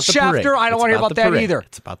troll it's about the Schefter, I don't want to hear about that either.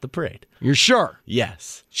 It's about the parade. You're sure?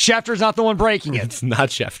 Yes. Schefter's not the one breaking it. It's not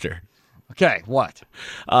Schefter. Okay, what?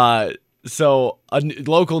 So a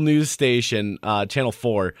local news station, Channel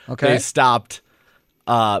 4, they stopped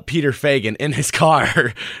Peter Feigin in his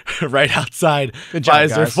car right outside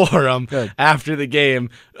Pfizer Forum after the game.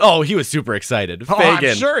 Oh, he was super excited. Oh,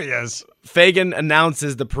 I'm sure he is. Feigin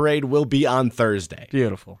announces the parade will be on Thursday.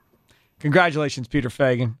 Beautiful. Congratulations, Peter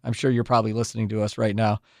Feigin. I'm sure you're probably listening to us right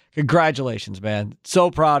now. Congratulations, man.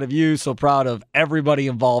 So proud of you. So proud of everybody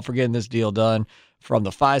involved for getting this deal done. From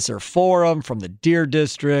the Pfizer Forum, from the Deer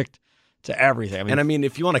District, to everything. I mean,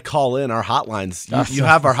 if you want to call in our hotlines, you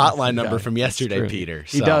have our hotline number from yesterday, Peter.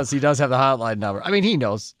 So. He does have the hotline number. I mean, he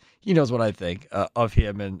knows what I think of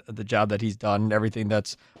him and the job that he's done and everything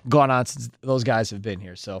that's gone on since those guys have been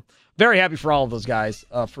here. So very happy for all of those guys,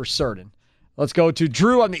 for certain. Let's go to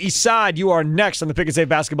Drew on the east side. You are next on the Pick and Save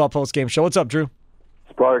Basketball Postgame Show. What's up, Drew?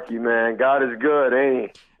 Sparky, man. God is good,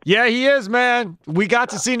 ain't he? Yeah, he is, man. We got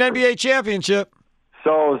to see an NBA championship.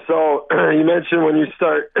 So you mentioned when you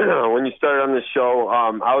started on the show,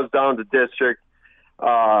 I was down at the district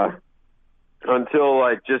until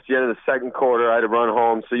like just the end of the second quarter. I had to run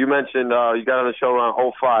home. So you mentioned you got on the show around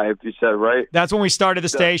 2005. You said, right? That's when we started the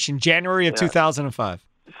station, January of 2005.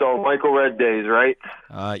 So Michael Redd days, right?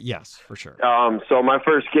 Yes, for sure. So my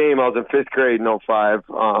first game, I was in fifth grade in 2005. It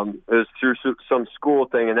was through some school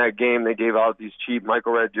thing. In that game, they gave out these cheap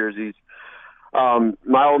Michael Redd jerseys.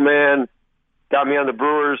 My old man got me on the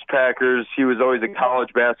Brewers, Packers. He was always a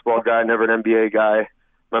college basketball guy, never an NBA guy.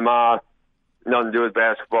 My mom, nothing to do with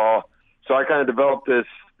basketball. So I kind of developed this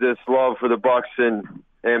love for the Bucks and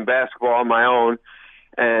basketball on my own.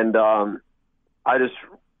 And I've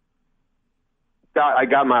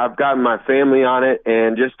gotten my family on it.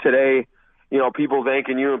 And just today, people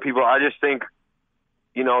thanking you and people. I just think,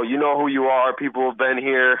 you know who you are. People have been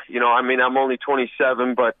here. I mean, I'm only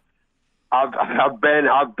 27, but I've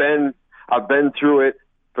been through it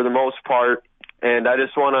for the most part, and I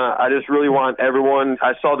just really want everyone.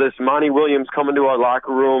 I saw this Monty Williams come into our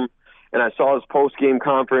locker room, and I saw his post-game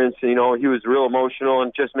conference. And, he was real emotional, and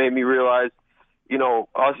it just made me realize,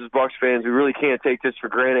 us as Bucks fans, we really can't take this for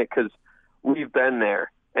granted because we've been there.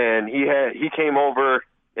 And he came over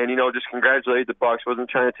and just congratulated the Bucks. Wasn't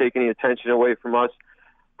trying to take any attention away from us,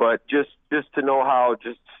 but just to know how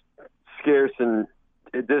just scarce and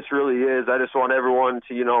this really is. I just want everyone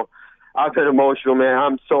to I've been emotional, man.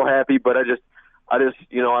 I'm so happy, but I just I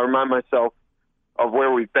remind myself of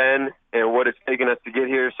where we've been and what it's taken us to get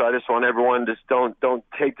here. So I just want everyone to don't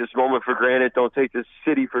take this moment for granted. Don't take this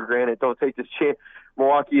city for granted. Don't take this chance.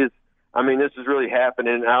 Milwaukee is, this is really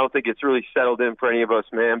happening. I don't think it's really settled in for any of us,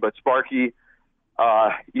 man. But Sparky,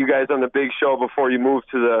 you guys on the big show before you moved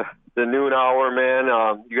to the noon hour, man.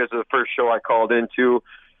 You guys are the first show I called into.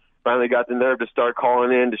 Finally got the nerve to start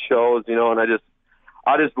calling in to shows, and I just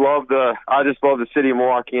love the city of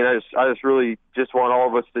Milwaukee, and I just really just want all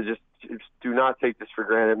of us to just do not take this for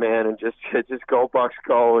granted, man, and just go Bucks,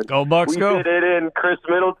 go. And go Bucks, go. We did it in. Chris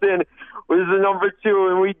Middleton was the number 2,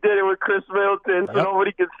 and we did it with Chris Middleton, so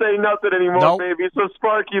nobody can say nothing anymore, baby. So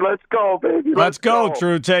Sparky, let's go, baby. Let's go,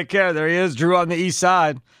 Drew. Take care. There he is, Drew on the east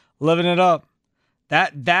side, living it up.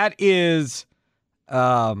 That is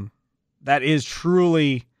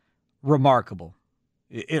truly remarkable.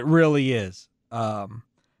 It really is.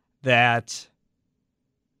 That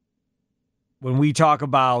when we talk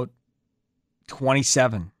about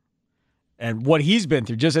 27 and what he's been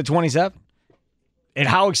through just at 27 and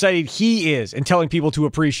how excited he is and telling people to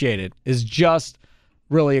appreciate it is just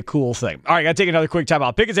really a cool thing. All right, got to take another quick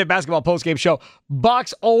timeout. Pick and Save Basketball postgame show.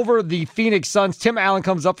 Bucks over the Phoenix Suns. Tim Allen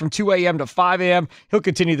comes up from 2 a.m. to 5 a.m. He'll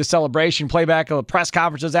continue the celebration, playback of the press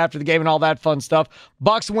conferences after the game and all that fun stuff.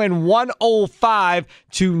 Bucks win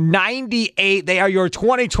 105-98. They are your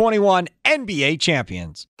 2021 NBA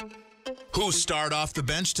champions. Who starred off the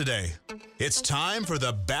bench today? It's time for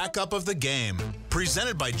the backup of the game.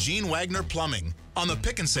 Presented by Gene Wagner Plumbing on the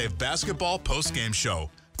Pick and Save Basketball postgame show.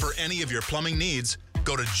 For any of your plumbing needs,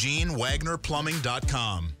 go to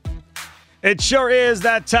GeneWagnerPlumbing.com. It sure is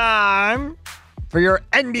that time for your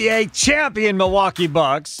NBA champion Milwaukee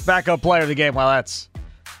Bucks. Backup player of the game. Well,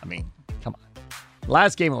 come on.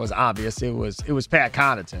 Last game it was obvious. It was Pat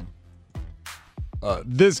Connaughton.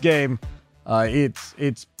 This game,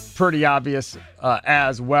 it's pretty obvious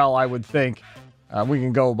as well, I would think. We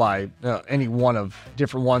can go by any one of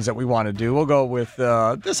different ones that we want to do. We'll go with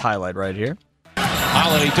this highlight right here.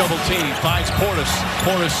 Holiday double team, finds Portis.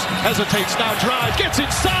 Portis hesitates now, drives, gets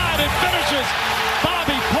inside and finishes.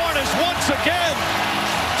 Bobby Portis once again,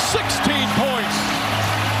 16 points.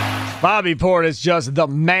 Bobby Portis just the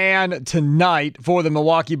man tonight for the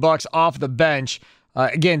Milwaukee Bucks off the bench.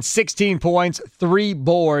 Again, 16 points, 3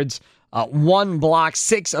 boards, 1 block,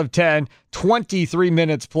 6 of 10, 23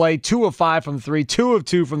 minutes played, 2 of 5 from 3, 2 of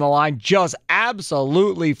 2 from the line. Just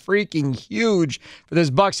absolutely freaking huge for this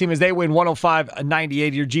Bucks team as they win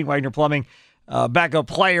 105-98. Your Gene Wagner Plumbing backup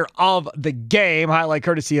player of the game. Highlight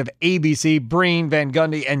courtesy of ABC, Breen, Van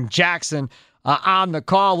Gundy, and Jackson on the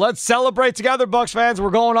call. Let's celebrate together, Bucks fans.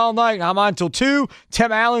 We're going all night. I'm on till 2.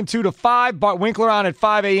 Tim Allen, 2 to 5. Bart Winkler on at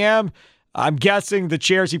 5 a.m. I'm guessing the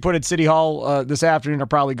chairs he put at City Hall this afternoon are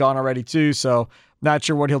probably gone already too, so not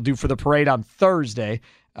sure what he'll do for the parade on Thursday,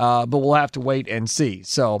 but we'll have to wait and see.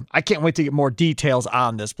 So I can't wait to get more details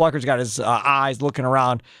on this. Plucker's got his eyes looking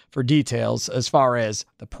around for details as far as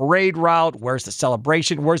the parade route, where's the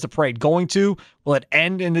celebration, where's the parade going to? Will it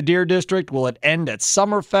end in the Deer District? Will it end at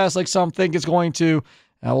Summerfest like some think it's going to?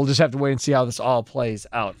 We'll just have to wait and see how this all plays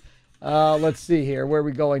out. Let's see here. Where are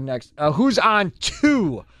we going next? Who's on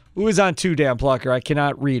 2? Who is on 2, Dan Plucker? I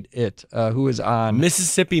cannot read it. Who is on?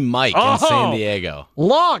 Mississippi Mike in San Diego.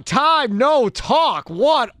 Long time no talk.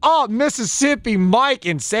 What up, Mississippi Mike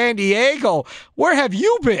in San Diego? Where have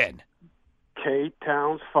you been?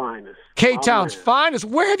 K-Town's finest. K-Town's finest.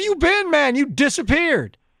 Where have you been, man? You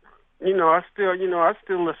disappeared. I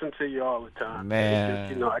still listen to you all the time. Man.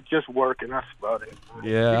 Just, I just work and that's about it.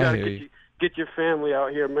 Yeah, you gotta get your family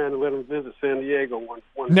out here, man, and let them visit San Diego one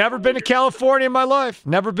Never been to California in my life.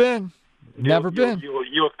 Never been. Never been.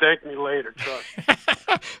 You'll thank me later, trust me.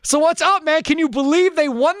 So what's up, man? Can you believe they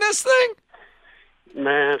won this thing?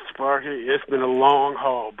 Man, Sparky, it's been a long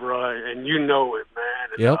haul, bro, and you know it, man.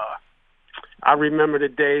 And, yep. I remember the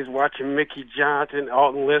days watching Mickey Johnson,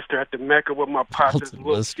 Alton Lister at the Mecca with my pops as a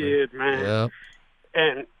little kid, man. Yep.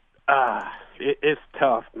 And it's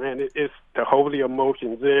tough, man. It's to hold the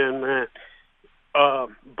emotions in, man.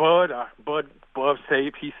 Bud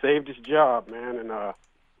saved his job, man, and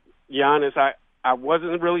Giannis, I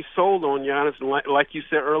wasn't really sold on Giannis, like you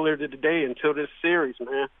said earlier today, until this series,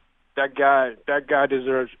 man. That guy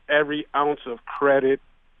deserves every ounce of credit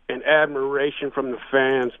and admiration from the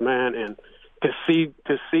fans, man, and to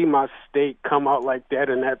see my state come out like that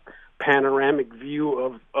in that panoramic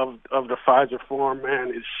view of the Pfizer Forum,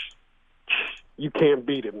 man, you can't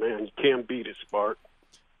beat it, man. You can't beat it, Spark.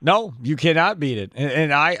 No, you cannot beat it.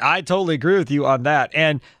 And I totally agree with you on that.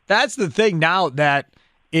 And that's the thing now that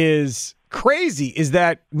is crazy is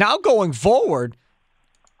that now going forward,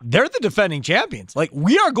 they're the defending champions. Like,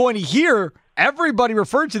 we are going to hear everybody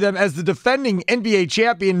refer to them as the defending NBA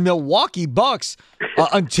champion Milwaukee Bucks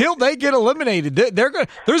until they get eliminated.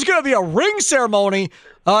 There's going to be a ring ceremony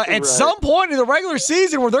at some point in the regular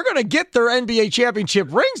season where they're going to get their NBA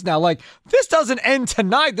championship rings now. Like, this doesn't end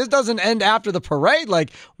tonight. This doesn't end after the parade. Like,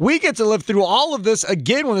 we get to live through all of this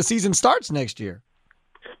again when the season starts next year.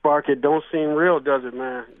 Spark, it don't seem real, does it,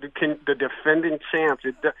 man? The defending champs.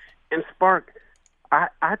 And Spark,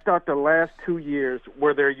 I thought the last 2 years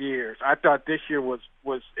were their years. I thought this year was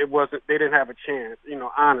it wasn't. They didn't have a chance.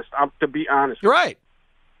 To be honest. You're right.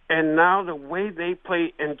 And now the way they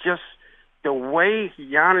play and just the way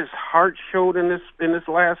Giannis' heart showed in this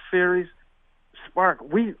last series, Spark,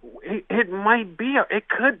 it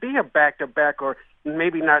could be a back-to-back, or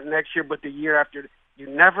maybe not next year, but the year after. You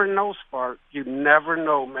never know, Spark. You never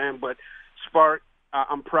know, man. But Spark,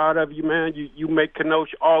 I'm proud of you, man. You make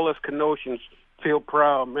all us Kenosans feel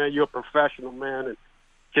proud, man. You're a professional, man, and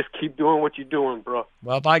just keep doing what you're doing, bro.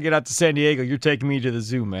 Well, if I get out to San Diego, you're taking me to the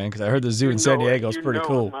zoo, man, because I heard the zoo in San Diego is pretty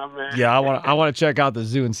cool. My man. Yeah, I want to check out the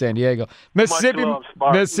zoo in San Diego. Mississippi Much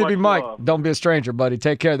Mike, love. don't be a stranger, buddy.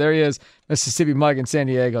 Take care. There he is, Mississippi Mike in San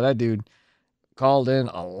Diego. That dude called in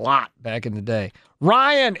a lot back in the day.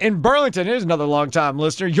 Ryan in Burlington, here's another long-time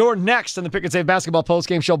listener. You're next on the Pick and Save Basketball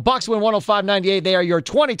Postgame Show. Bucks win 105-98. They are your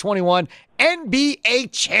 2021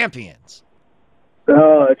 NBA champions.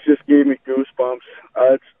 Oh, it just gave me goosebumps.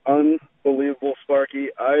 It's unbelievable, Sparky.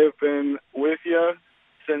 I have been with you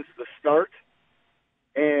since the start,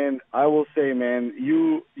 and I will say, man,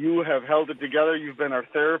 you have held it together. You've been our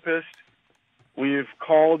therapist. We've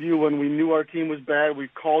called you when we knew our team was bad.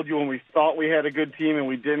 We've called you when we thought we had a good team and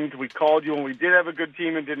we didn't. We called you when we did have a good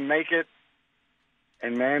team and didn't make it.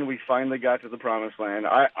 And, man, we finally got to the promised land.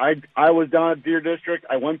 I was down at Deer District.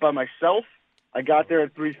 I went by myself. I got there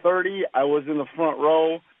at 3:30. I was in the front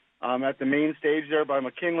row at the main stage there by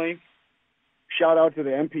McKinley. Shout out to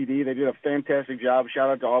the MPD. They did a fantastic job. Shout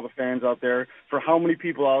out to all the fans out there. For how many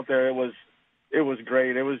people out there, it was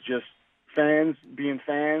great. It was just fans being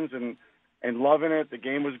fans and loving it. The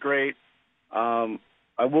game was great. I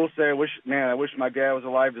will say, I wish my dad was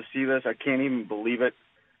alive to see this. I can't even believe it.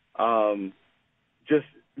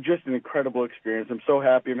 Just an incredible experience. I'm so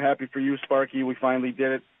happy. I'm happy for you, Sparky. We finally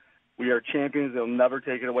did it. We are champions. They'll never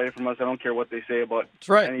take it away from us. I don't care what they say about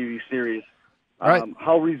any of these series. Right.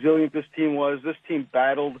 How resilient this team was. This team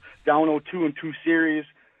battled down 0-2 in 2 series.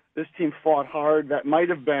 This team fought hard. That might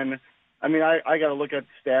have been, I got to look at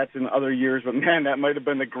stats in other years, but, man, that might have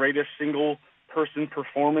been the greatest single-person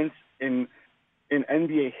performance in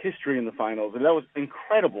NBA history in the finals. And that was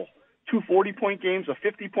incredible. 2 40-point games, a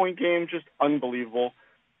 50-point game, just unbelievable.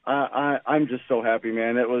 I'm just so happy,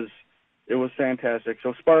 man. It was fantastic.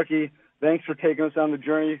 So, Sparky, thanks for taking us on the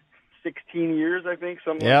journey. 16 years, I think,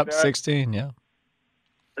 something like that. 16, yeah.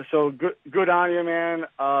 So good on you, man.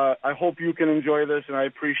 I hope you can enjoy this, and I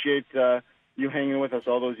appreciate you hanging with us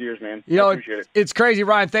all those years, man. I appreciate it. It's crazy,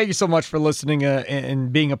 Ryan. Thank you so much for listening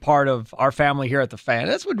and being a part of our family here at the Fan.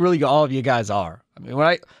 That's what really all of you guys are. I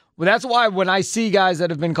mean, that's why when I see guys that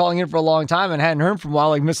have been calling in for a long time and hadn't heard from a while,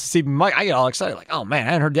 like Mississippi Mike, I get all excited, like, oh man,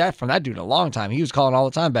 I hadn't heard that from that dude in a long time. He was calling all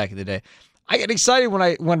the time back in the day. I get excited when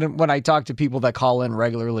I talk to people that call in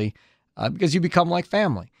regularly because you become like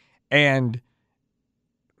family. And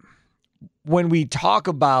when we talk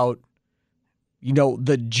about,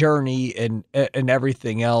 the journey and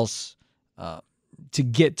everything else to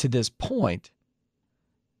get to this point,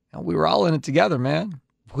 we were all in it together, man.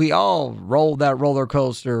 We all rode that roller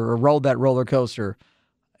coaster,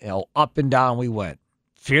 up and down we went.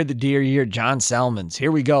 Fear the Deer year, John Salmons.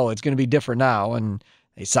 Here we go. It's going to be different now. And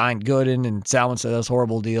they signed Gooden, and Salmons said those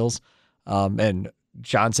horrible deals. And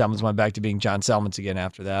John Salmons went back to being John Salmons again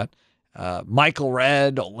after that. Michael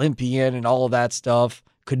Redd, Olympian, and all of that stuff.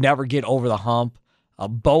 Could never get over the hump.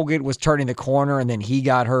 Bogut was turning the corner, and then he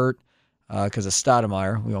got hurt because of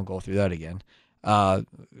Stoudemire. We won't go through that again.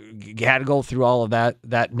 You had to go through all of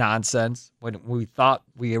that nonsense when we thought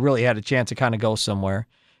we really had a chance to kind of go somewhere.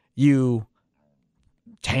 You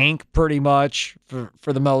tank pretty much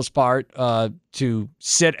for the most part to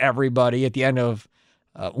sit everybody at the end of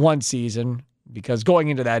one season, because going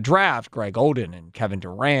into that draft, Greg Oden and Kevin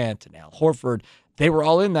Durant and Al Horford, they were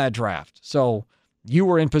all in that draft. So you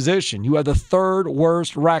were in position. You had the 3rd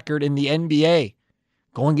worst record in the NBA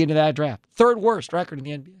going into that draft. 3rd worst record in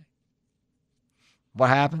the NBA. What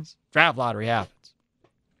happens? Draft lottery happens.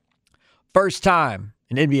 First time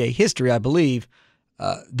in NBA history, I believe,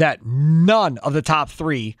 that none of the top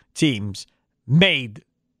 3 teams made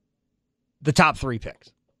the top 3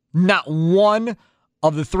 picks. Not one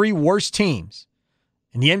of the 3 worst teams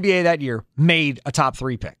in the NBA that year made a top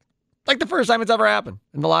 3 pick. Like the first time it's ever happened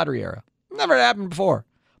in the lottery era. Never happened before.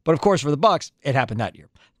 But of course, for the Bucks, it happened that year.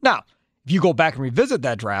 Now, if you go back and revisit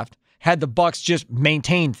that draft, had the Bucks just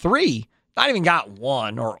maintained 3, not even got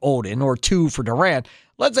 1 or Oden or 2 for Durant,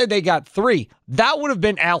 let's say they got 3, that would have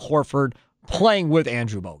been Al Horford playing with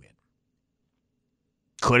Andrew Bogut.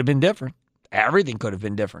 Could have been different. Everything could have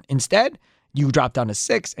been different. Instead, you drop down to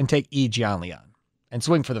 6 and take Gian Leon and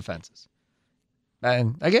swing for the fences.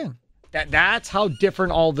 And again, that's how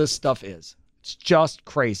different all this stuff is. It's just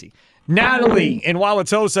crazy. Natalie in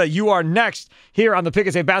Wauwatosa, you are next here on the Pick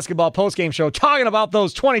and Save Basketball Postgame Show, talking about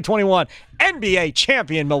those 2021 NBA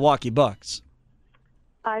champion Milwaukee Bucks.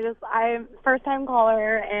 I'm first-time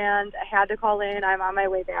caller, and I had to call in. I'm on my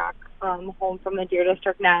way back home from the Deer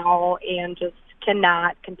District now, and just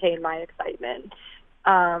cannot contain my excitement.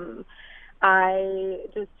 I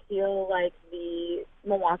just feel like the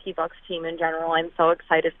Milwaukee Bucks team in general, I'm so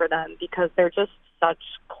excited for them because they're just such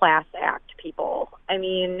class act people. I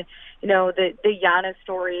mean, you know, the Giannis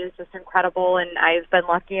story is just incredible, and I've been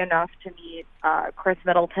lucky enough to meet Chris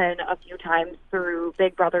Middleton a few times through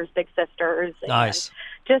Big Brothers Big Sisters. Nice.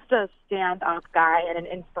 And just a stand-up guy and an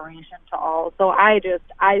inspiration to all. So I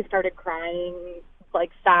started crying,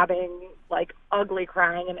 like sobbing, like ugly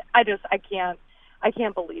crying, and I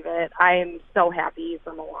can't believe it. I am so happy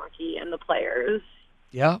for Milwaukee and the players.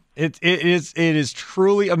 Yeah, it is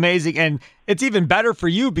truly amazing, and it's even better for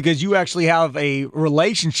you because you actually have a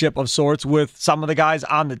relationship of sorts with some of the guys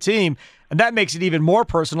on the team, and that makes it even more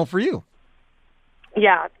personal for you.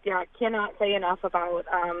 Yeah, cannot say enough about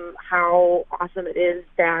how awesome it is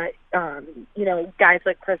that you know, guys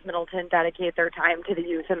like Chris Middleton dedicate their time to the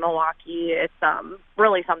youth in Milwaukee. It's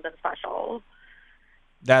really something special.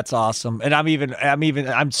 That's awesome. And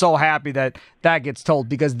I'm so happy that gets told,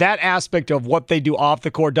 because that aspect of what they do off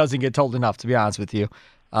the court doesn't get told enough, to be honest with you.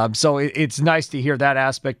 So it's nice to hear that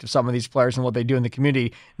aspect of some of these players and what they do in the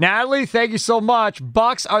community. Natalie, thank you so much.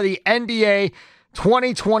 Bucks are the NBA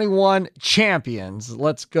 2021 champions.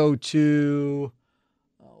 Let's go to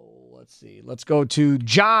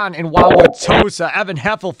John in Wauwatosa. Evan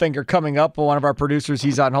Heffelfinger coming up. One of our producers,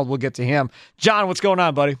 he's on hold. We'll get to him. John, what's going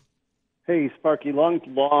on, buddy? Hey, Sparky,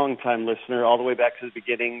 long time listener, all the way back to the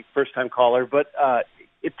beginning, first-time caller. But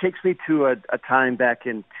it takes me to a time back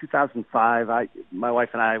in 2005. My wife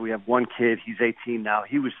and I, we have one kid. He's 18 now.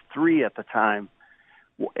 He was 3 at the time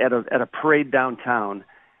at a parade downtown,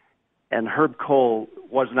 and Herb Kohl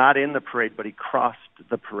was not in the parade, but he crossed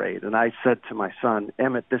the parade. And I said to my son,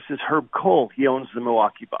 Emmett, this is Herb Kohl. He owns the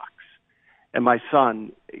Milwaukee Bucks. And my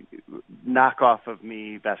son, knockoff of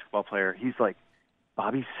me, basketball player, he's like,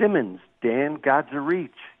 Bobby Simmons, Dan Godzarich,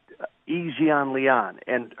 Ejon Leon.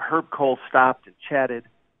 And Herb Kohl stopped and chatted,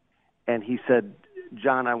 and he said,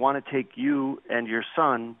 John, I want to take you and your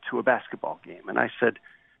son to a basketball game. And I said,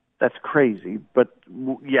 that's crazy, but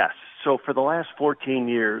yes. So for the last 14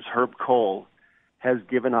 years, Herb Kohl has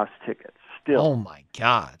given us tickets still. Oh, my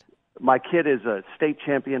God. My kid is a state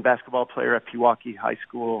champion basketball player at Pewaukee High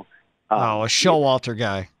School. A Showalter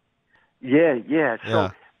guy. Yeah.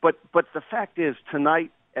 So, but the fact is,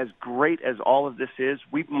 tonight, as great as all of this is,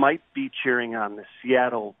 we might be cheering on the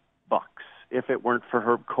Seattle Bucks if it weren't for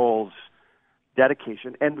Herb Kohl's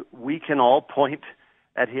dedication. And we can all point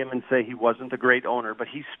at him and say he wasn't a great owner, but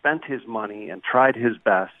he spent his money and tried his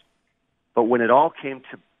best. But when it all came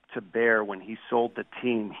to bear, when he sold the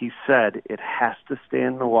team, he said it has to stay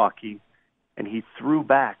in Milwaukee, and he threw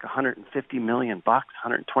back $150 million,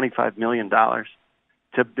 $125 million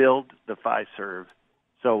to build the Fiserv.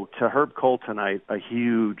 So to Herb Kohl tonight, a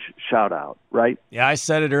huge shout out, right? Yeah, I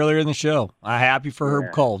said it earlier in the show. I'm happy for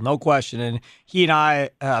Herb Kohl, no question. And he and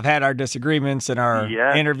I have had our disagreements and our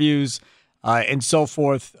interviews and so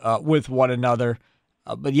forth with one another.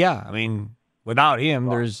 But yeah, I mean, without him,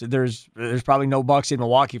 there's probably no Bucks in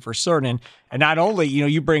Milwaukee for certain. And not only,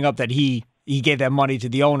 you bring up that he gave that money to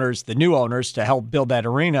the owners, the new owners, to help build that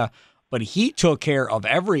arena, but he took care of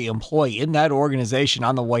every employee in that organization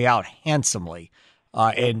on the way out handsomely.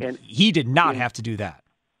 And he did not have to do that.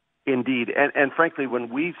 Indeed. And frankly, when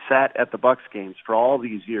we've sat at the Bucks games for all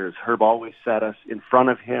these years, Herb always sat us in front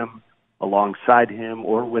of him, alongside him,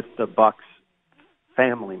 or with the Bucks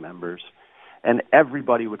family members. And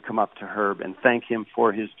everybody would come up to Herb and thank him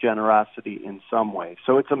for his generosity in some way.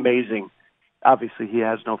 So it's amazing. Obviously, he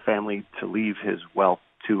has no family to leave his wealth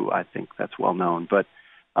to. I think that's well known. But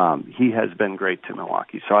he has been great to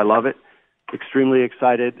Milwaukee. So I love it. Extremely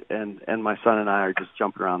excited, and my son and I are just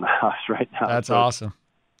jumping around the house right now. That's awesome.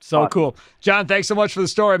 So cool. John, thanks so much for the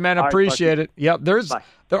story, man. I appreciate it. Yep,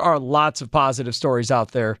 there are lots of positive stories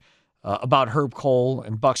out there about Herb Kohl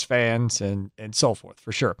and Bucks fans and so forth,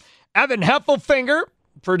 for sure. Evan Heffelfinger,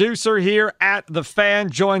 producer here at The Fan,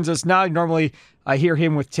 joins us now. Normally, I hear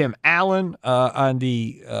him with Tim Allen on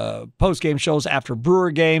the post-game shows after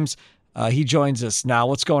Brewer games. He joins us now.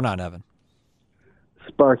 What's going on, Evan?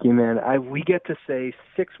 Sparky, man, we get to say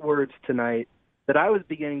 6 words tonight that I was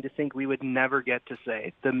beginning to think we would never get to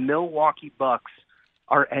say. The Milwaukee Bucks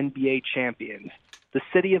are NBA champions. The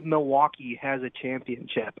city of Milwaukee has a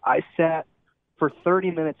championship. I sat for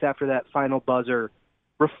 30 minutes after that final buzzer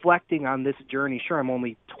reflecting on this journey. Sure, I'm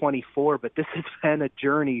only 24, but this has been a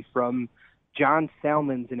journey from John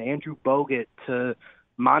Salmons and Andrew Bogut to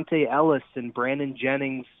Monte Ellis and Brandon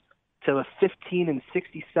Jennings to a 15-67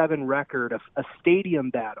 record, a stadium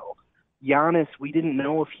battle. Giannis, we didn't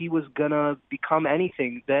know if he was going to become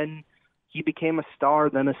anything. Then he became a star,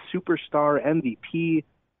 then a superstar MVP.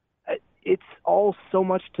 It's all so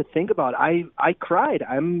much to think about. I cried.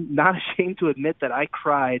 I'm not ashamed to admit that I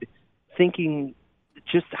cried thinking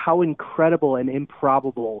just how incredible and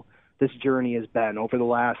improbable this journey has been over the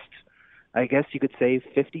last, I guess you could say,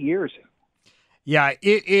 50 years. Yeah,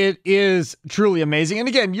 it is truly amazing. And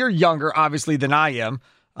again, you're younger, obviously, than I am,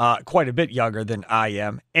 quite a bit younger than I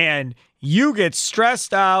am. And you get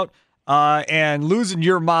stressed out and losing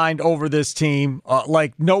your mind over this team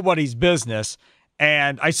like nobody's business.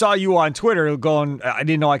 And I saw you on Twitter going, I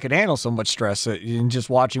didn't know I could handle so much stress in just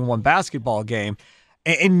watching one basketball game.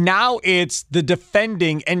 And now it's the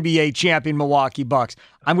defending NBA champion Milwaukee Bucks.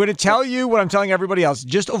 I'm going to tell you what I'm telling everybody else.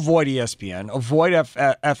 Just avoid ESPN, avoid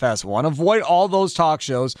FS1, avoid all those talk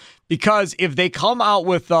shows, because if they come out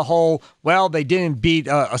with the whole, well, they didn't beat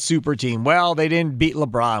a super team, well, they didn't beat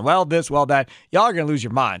LeBron, well, this, well, that, y'all are going to lose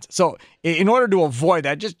your minds. So in order to avoid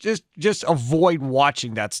that, just avoid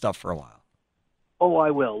watching that stuff for a while. Oh, I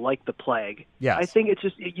will, like the plague. Yes. I think it's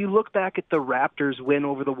just, you look back at the Raptors win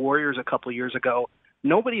over the Warriors a couple years ago.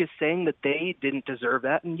 Nobody is saying that they didn't deserve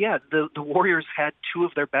that. And yeah, the Warriors had two of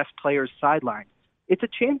their best players sidelined. It's a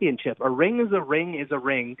championship. A ring is a ring is a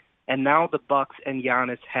ring. And now the Bucks and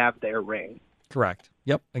Giannis have their ring. Correct.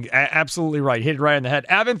 Yep. Absolutely right. Hit it right in the head.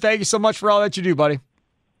 Evan, thank you so much for all that you do, buddy.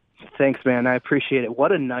 Thanks, man. I appreciate it.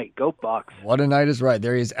 What a night. Go Bucks. What a night is right.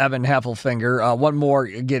 There he is, Evan Heffelfinger. One more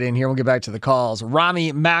get in here. We'll get back to the calls.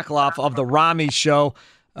 Rami Makloff of the Rami Show.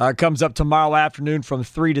 Comes up tomorrow afternoon from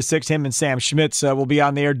 3 to 6. Him and Sam Schmitz will be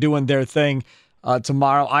on the air doing their thing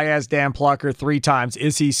tomorrow. I asked Dan Plucker 3 times,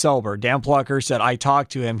 is he sober? Dan Plucker said, I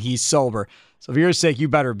talked to him. He's sober. So for your sake, you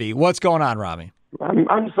better be. What's going on, Rami? I'm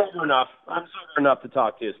sober enough. I'm sober enough to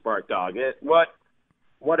talk to you, Spark Dog.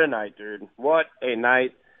 What a night, dude. What a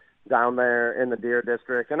night down there in the Deer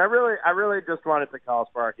District. And I really just wanted to call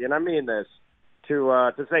Sparky, and I mean this,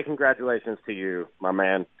 to say congratulations to you, my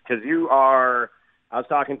man, because you are – I was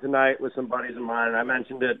talking tonight with some buddies of mine, and I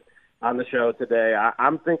mentioned it on the show today.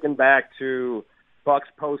 I'm thinking back to Bucks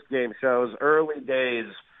post-game shows, early days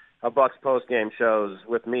of Bucks post-game shows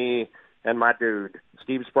with me and my dude,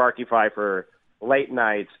 Steve Sparky Pfeiffer, late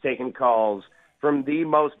nights, taking calls from the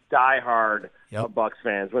most diehard of Bucks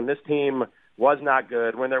fans. When this team was not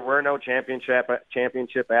good, when there were no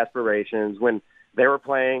championship aspirations, when they were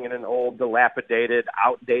playing in an old, dilapidated,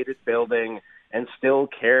 outdated building and still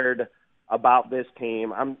cared about this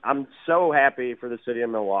team. I'm so happy for the city of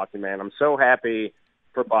Milwaukee, man. I'm so happy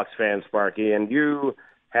for Bucks fans, Sparky, and you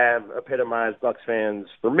have epitomized Bucks fans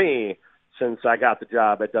for me since I got the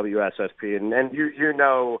job at WSSP, and you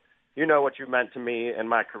know what you meant to me and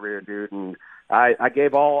my career, dude. And I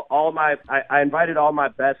gave I invited all my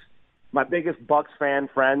biggest Bucks fan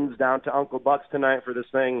friends down to Uncle Bucks tonight for this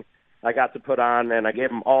thing I got to put on, and I gave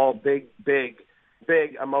them all big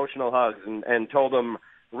emotional hugs and told them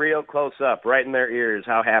real close up, right in their ears,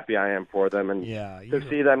 how happy I am for them, and to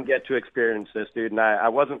see them get to experience this, dude. And I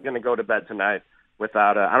wasn't going to go to bed tonight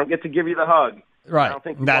without I don't get to give you the hug. Right. I don't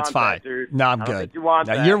think that's fine. That, dude. No, I'm I good. don't think you want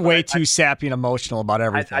that, you're way too sappy and emotional about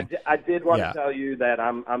everything. I did want to tell you that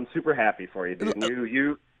I'm super happy for you,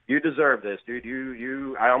 dude. You deserve this, dude.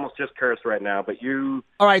 You I almost just cursed right now, but you.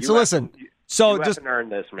 All right, so listen. So you just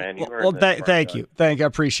earned this, man. Thank you. I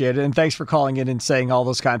appreciate it, and thanks for calling in and saying all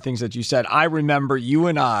those kind of things that you said. I remember you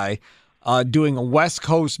and I doing a West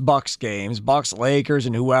Coast Bucks games, Bucks, Lakers,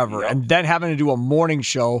 and whoever, and then having to do a morning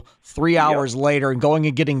show 3 hours later and going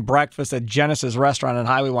and getting breakfast at Genesis Restaurant on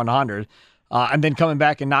Highway 100, and then coming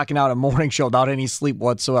back and knocking out a morning show without any sleep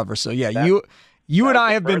whatsoever. So yeah, you and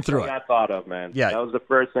I have been through it. I thought of, man. Yeah, that was the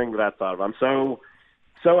first thing that I thought of. I'm so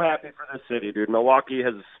happy for this city, dude. Milwaukee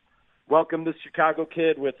has welcomed this Chicago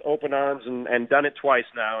kid with open arms and done it twice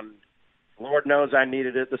now, and Lord knows I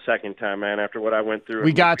needed it the second time, man. After what I went through,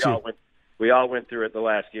 we all went through it the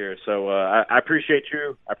last year. So I appreciate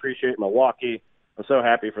you. I appreciate Milwaukee. I'm so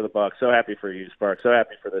happy for the Bucks. So happy for you, Spark. So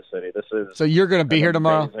happy for this city. This is so you're going to be here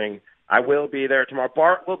tomorrow. I will be there tomorrow.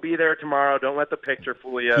 Bart will be there tomorrow. Don't let the picture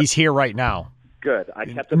fool you. He's here right now. Good. I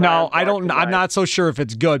kept him. No, I don't. I'm not so sure if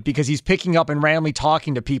it's good because he's picking up and randomly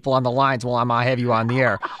talking to people on the lines while I have you on the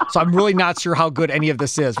air. So I'm really not sure how good any of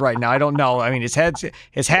this is right now. I don't know. I mean, his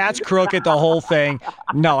hat's crooked, the whole thing.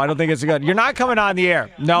 No, I don't think it's good. You're not coming on the air.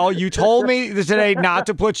 No, you told me today not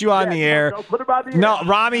to put you on the air. Don't put him on the air. No,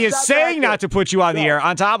 Rami is saying not to put you on the air.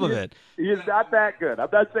 On top of it. He's not that good. I'm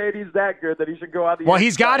not saying he's that good that he should go on the air. Well,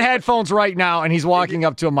 he's got headphones right now, and he's walking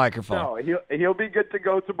up to a microphone. No, he'll be good to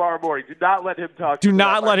go tomorrow morning. Do not let him talk. Do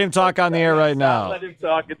not let him talk on the air right now. Let him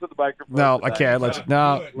talk into the microphone. No, I can't let you.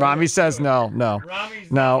 No, Rami says no.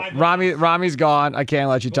 Rami's gone. I can't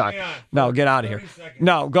let you talk. No, get out of here.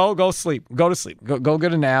 No, go sleep. Go to sleep. Go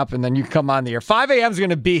get a nap, and then you can come on the air. 5 a.m. is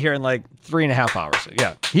going to be here in like 3.5 hours.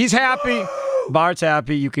 Yeah, he's happy. Bart's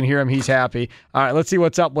happy. You can hear him. He's happy. All right, let's see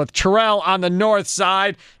what's up with Terrell on the north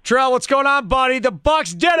side. Terrell, what's going on, buddy? The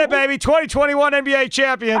Bucks did it, baby. 2021 NBA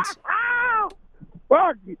champions.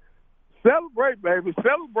 Sparky, celebrate, baby.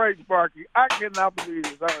 Celebrate, Sparky. I cannot believe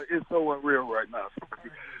it. It's so unreal right now, Sparky.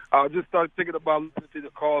 I just started thinking about listening to the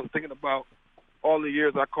calls, thinking about all the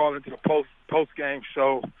years I called into the post-game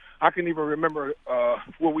show. I can even remember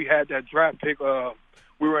when we had that draft pick.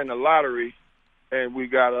 We were in the lottery, and we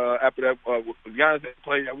got after that, Giannis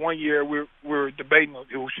played that 1 year. We were debating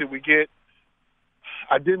who should we get.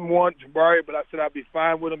 I didn't want Jabari, but I said I'd be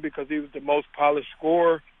fine with him because he was the most polished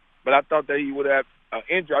scorer. But I thought that he would have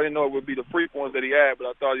injury. I didn't know it would be the freak ones that he had, but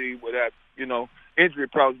I thought he would have, injury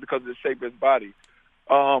problems because of the shape of his body.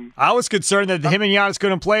 I was concerned that him and Giannis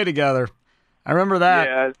couldn't play together. I remember that.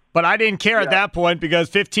 Yeah, but I didn't care at that point because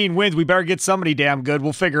 15 wins, we better get somebody damn good.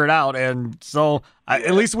 We'll figure it out. And so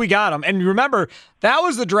at least we got him. And remember, that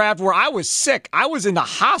was the draft where I was sick. I was in the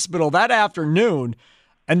hospital that afternoon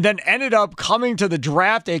and then ended up coming to the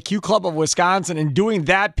draft at Q Club of Wisconsin and doing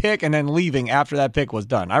that pick and then leaving after that pick was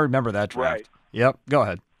done. I remember that draft. Right. Yep. Go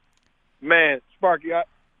ahead. Man, Sparky, I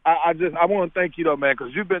want to thank you, though, man,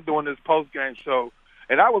 because you've been doing this post-game show.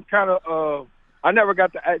 And I was kind of I never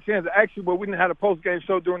got the chance to ask you, but we didn't have a post-game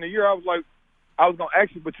show during the year. I was like, I was going to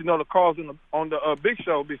ask you, but the calls on the big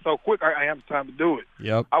show would be so quick, I have the time to do it.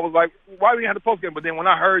 Yep. I was like, why we had the post-game? But then when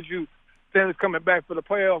I heard you saying it's coming back for the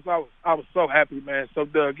playoffs, I was so happy, man, so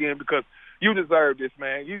dug in because you deserve this,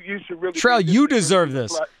 man. You should really. Trell, you deserve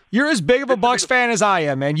this. You're as big of a Bucks fan as I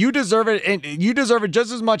am, man. You deserve it, and you deserve it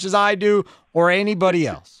just as much as I do or anybody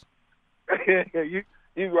else.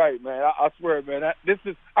 You're right, man. I swear, man. I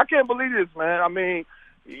can't believe this, man. I mean,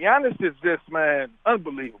 Giannis is just, man,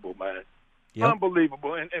 unbelievable, man. Yep.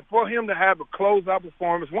 Unbelievable. And for him to have a closeout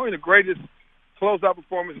performance, one of the greatest closeout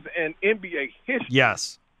performances in NBA history.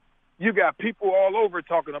 Yes. You got people all over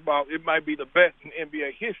talking about it might be the best in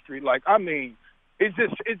NBA history. Like, I mean, it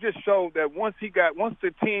just showed that once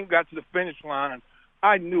the team got to the finish line,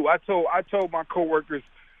 I knew. I told my coworkers,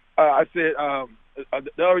 I said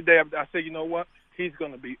the other day, I said, you know what? He's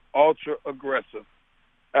going to be ultra aggressive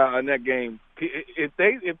in that game. If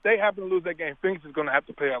they happen to lose that game, Phoenix is going to have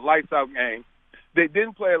to play a lights out game. They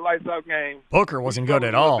didn't play a lights out game. Booker wasn't good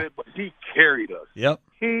at all. But he carried us. Yep.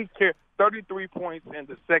 He carried 33 points in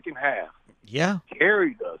the second half. Yeah.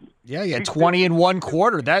 Carried us. Yeah, yeah, 20 in one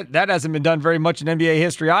quarter. That hasn't been done very much in NBA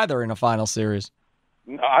history either in a final series.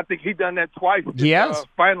 No, I think he done that twice. Yes.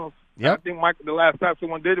 Finals. Yep. I think the last time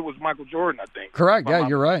someone did it was Michael Jordan, I think. Correct. Yeah,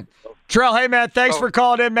 you're right. Trell, hey, man, thanks for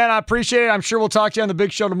calling in, man. I appreciate it. I'm sure we'll talk to you on the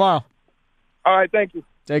big show tomorrow. All right, thank you.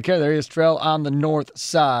 Take care. There he is, Trell, on the north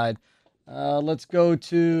side. Let's go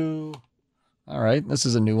to, all right, this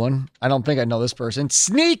is a new one. I don't think I know this person.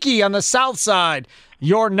 Sneaky on the south side.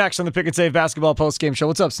 You're next on the Pick and Save Basketball postgame show.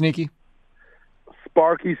 What's up, Sneaky?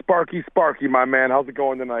 Sparky, my man. How's it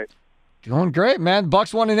going tonight? Doing great, man.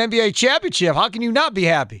 Bucks won an NBA championship. How can you not be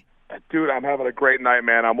happy? Dude, I'm having a great night,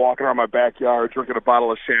 man. I'm walking around my backyard drinking a bottle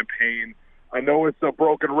of champagne. I know it's a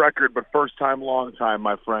broken record, but first time, long time,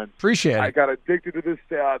 my friend. Appreciate it. I got addicted to this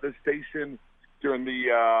station during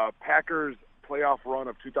the Packers playoff run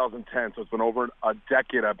of 2010, so it's been over a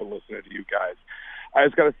decade I've been listening to you guys. I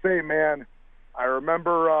just got to say, man, I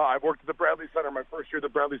remember I worked at the Bradley Center. My first year at the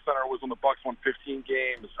Bradley Center was when the Bucks won 15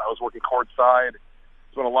 games. I was working courtside.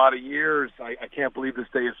 It's been a lot of years. I can't believe this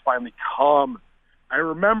day has finally come. I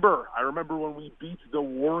remember when we beat the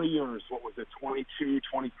Warriors, what was it, 22,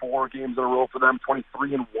 24 games in a row for them,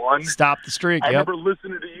 23-1. Stop the streak, I remember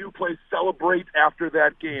listening to you play Celebrate after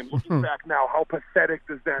that game. Looking back now, how pathetic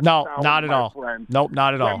does that sound, not at all. friend? Nope,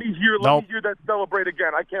 not at all. Let me hear that Celebrate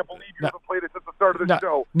again. I can't believe you haven't played it since the start of the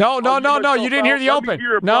show. No, you didn't hear the open.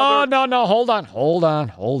 No, hold on.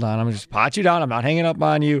 I'm going to just pot you down. I'm not hanging up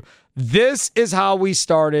on you. This is how we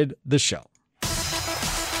started the show.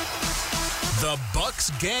 The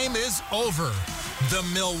Bucks game is over. The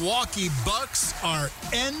Milwaukee Bucks are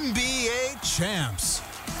NBA champs.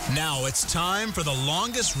 Now it's time for the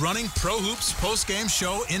longest running Pro Hoops postgame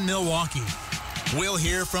show in Milwaukee. We'll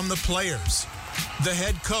hear from the players, the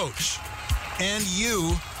head coach, and you,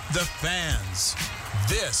 the fans.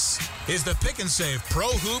 This is the Pick and Save Pro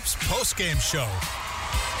Hoops postgame show.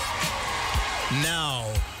 Now,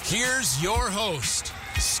 here's your host,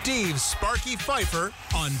 Steve Sparky Pfeiffer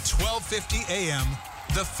on 1250 AM,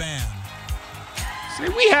 The Fan. See,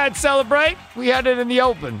 we had Celebrate. We had it in the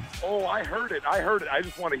open. Oh, I heard it. I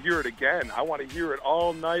just want to hear it again. I want to hear it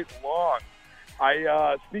all night long.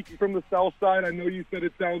 Sneaky from the south side, I know you said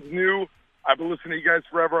it sounds new. I've been listening to you guys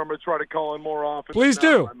forever. I'm going to try to call in more often. Please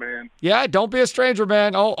do. Man. Yeah, don't be a stranger,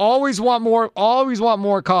 man. Always want more. Always want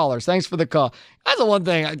more callers. Thanks for the call. That's the one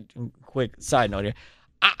thing. Quick side note here.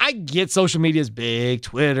 I get social media is big,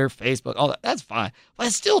 Twitter, Facebook, all that. That's fine. But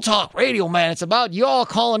it's still talk radio, man. It's about y'all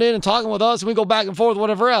calling in and talking with us, and we go back and forth,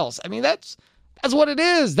 whatever else. I mean, that's what it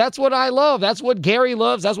is. That's what I love. That's what Gary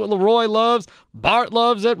loves. That's what Leroy loves. Bart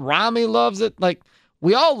loves it. Rami loves it. Like,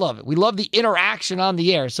 we all love it. We love the interaction on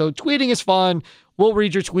the air. So tweeting is fun. We'll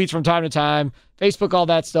read your tweets from time to time, Facebook, all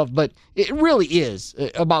that stuff. But it really is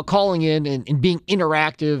about calling in and being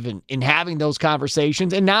interactive and having those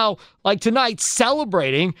conversations. And now, like tonight,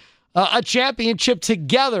 celebrating a championship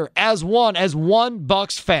together as one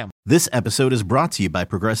Bucks family. This episode is brought to you by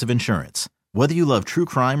Progressive Insurance. Whether you love true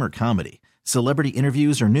crime or comedy, celebrity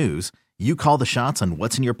interviews or news, you call the shots on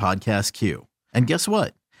what's in your podcast queue. And guess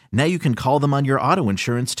what? Now you can call them on your auto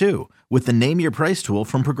insurance too with the Name Your Price tool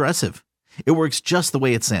from Progressive. It works just the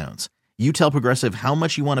way it sounds. You tell Progressive how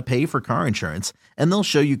much you want to pay for car insurance, and they'll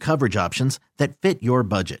show you coverage options that fit your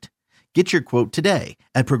budget. Get your quote today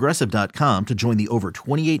at Progressive.com to join the over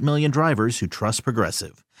 28 million drivers who trust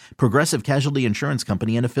Progressive. Progressive Casualty Insurance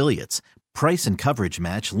Company and Affiliates. Price and coverage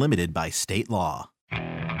match limited by state law.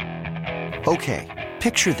 Okay,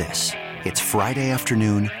 picture this. It's Friday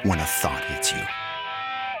afternoon when a thought hits you.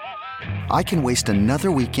 I can waste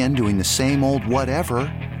another weekend doing the same old whatever,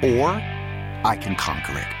 or I can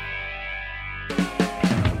conquer it.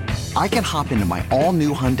 I can hop into my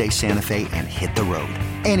all-new Hyundai Santa Fe and hit the road.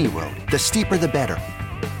 Any road. The steeper, the better.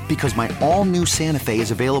 Because my all-new Santa Fe is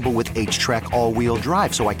available with H-Track all-wheel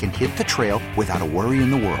drive, so I can hit the trail without a worry in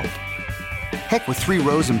the world. Heck, with 3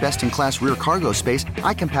 rows and best-in-class rear cargo space,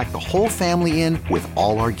 I can pack the whole family in with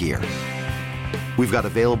all our gear. We've got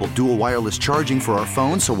available dual wireless charging for our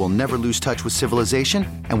phones, so we'll never lose touch with civilization,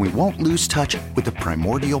 and we won't lose touch with the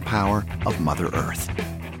primordial power of Mother Earth.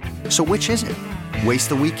 So which is it? Waste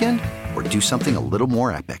the weekend or do something a little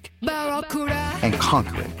more epic? And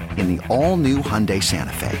conquer it in the all-new Hyundai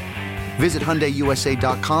Santa Fe. Visit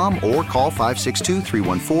HyundaiUSA.com or call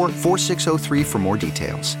 562-314-4603 for more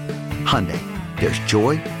details. Hyundai, there's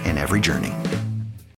joy in every journey.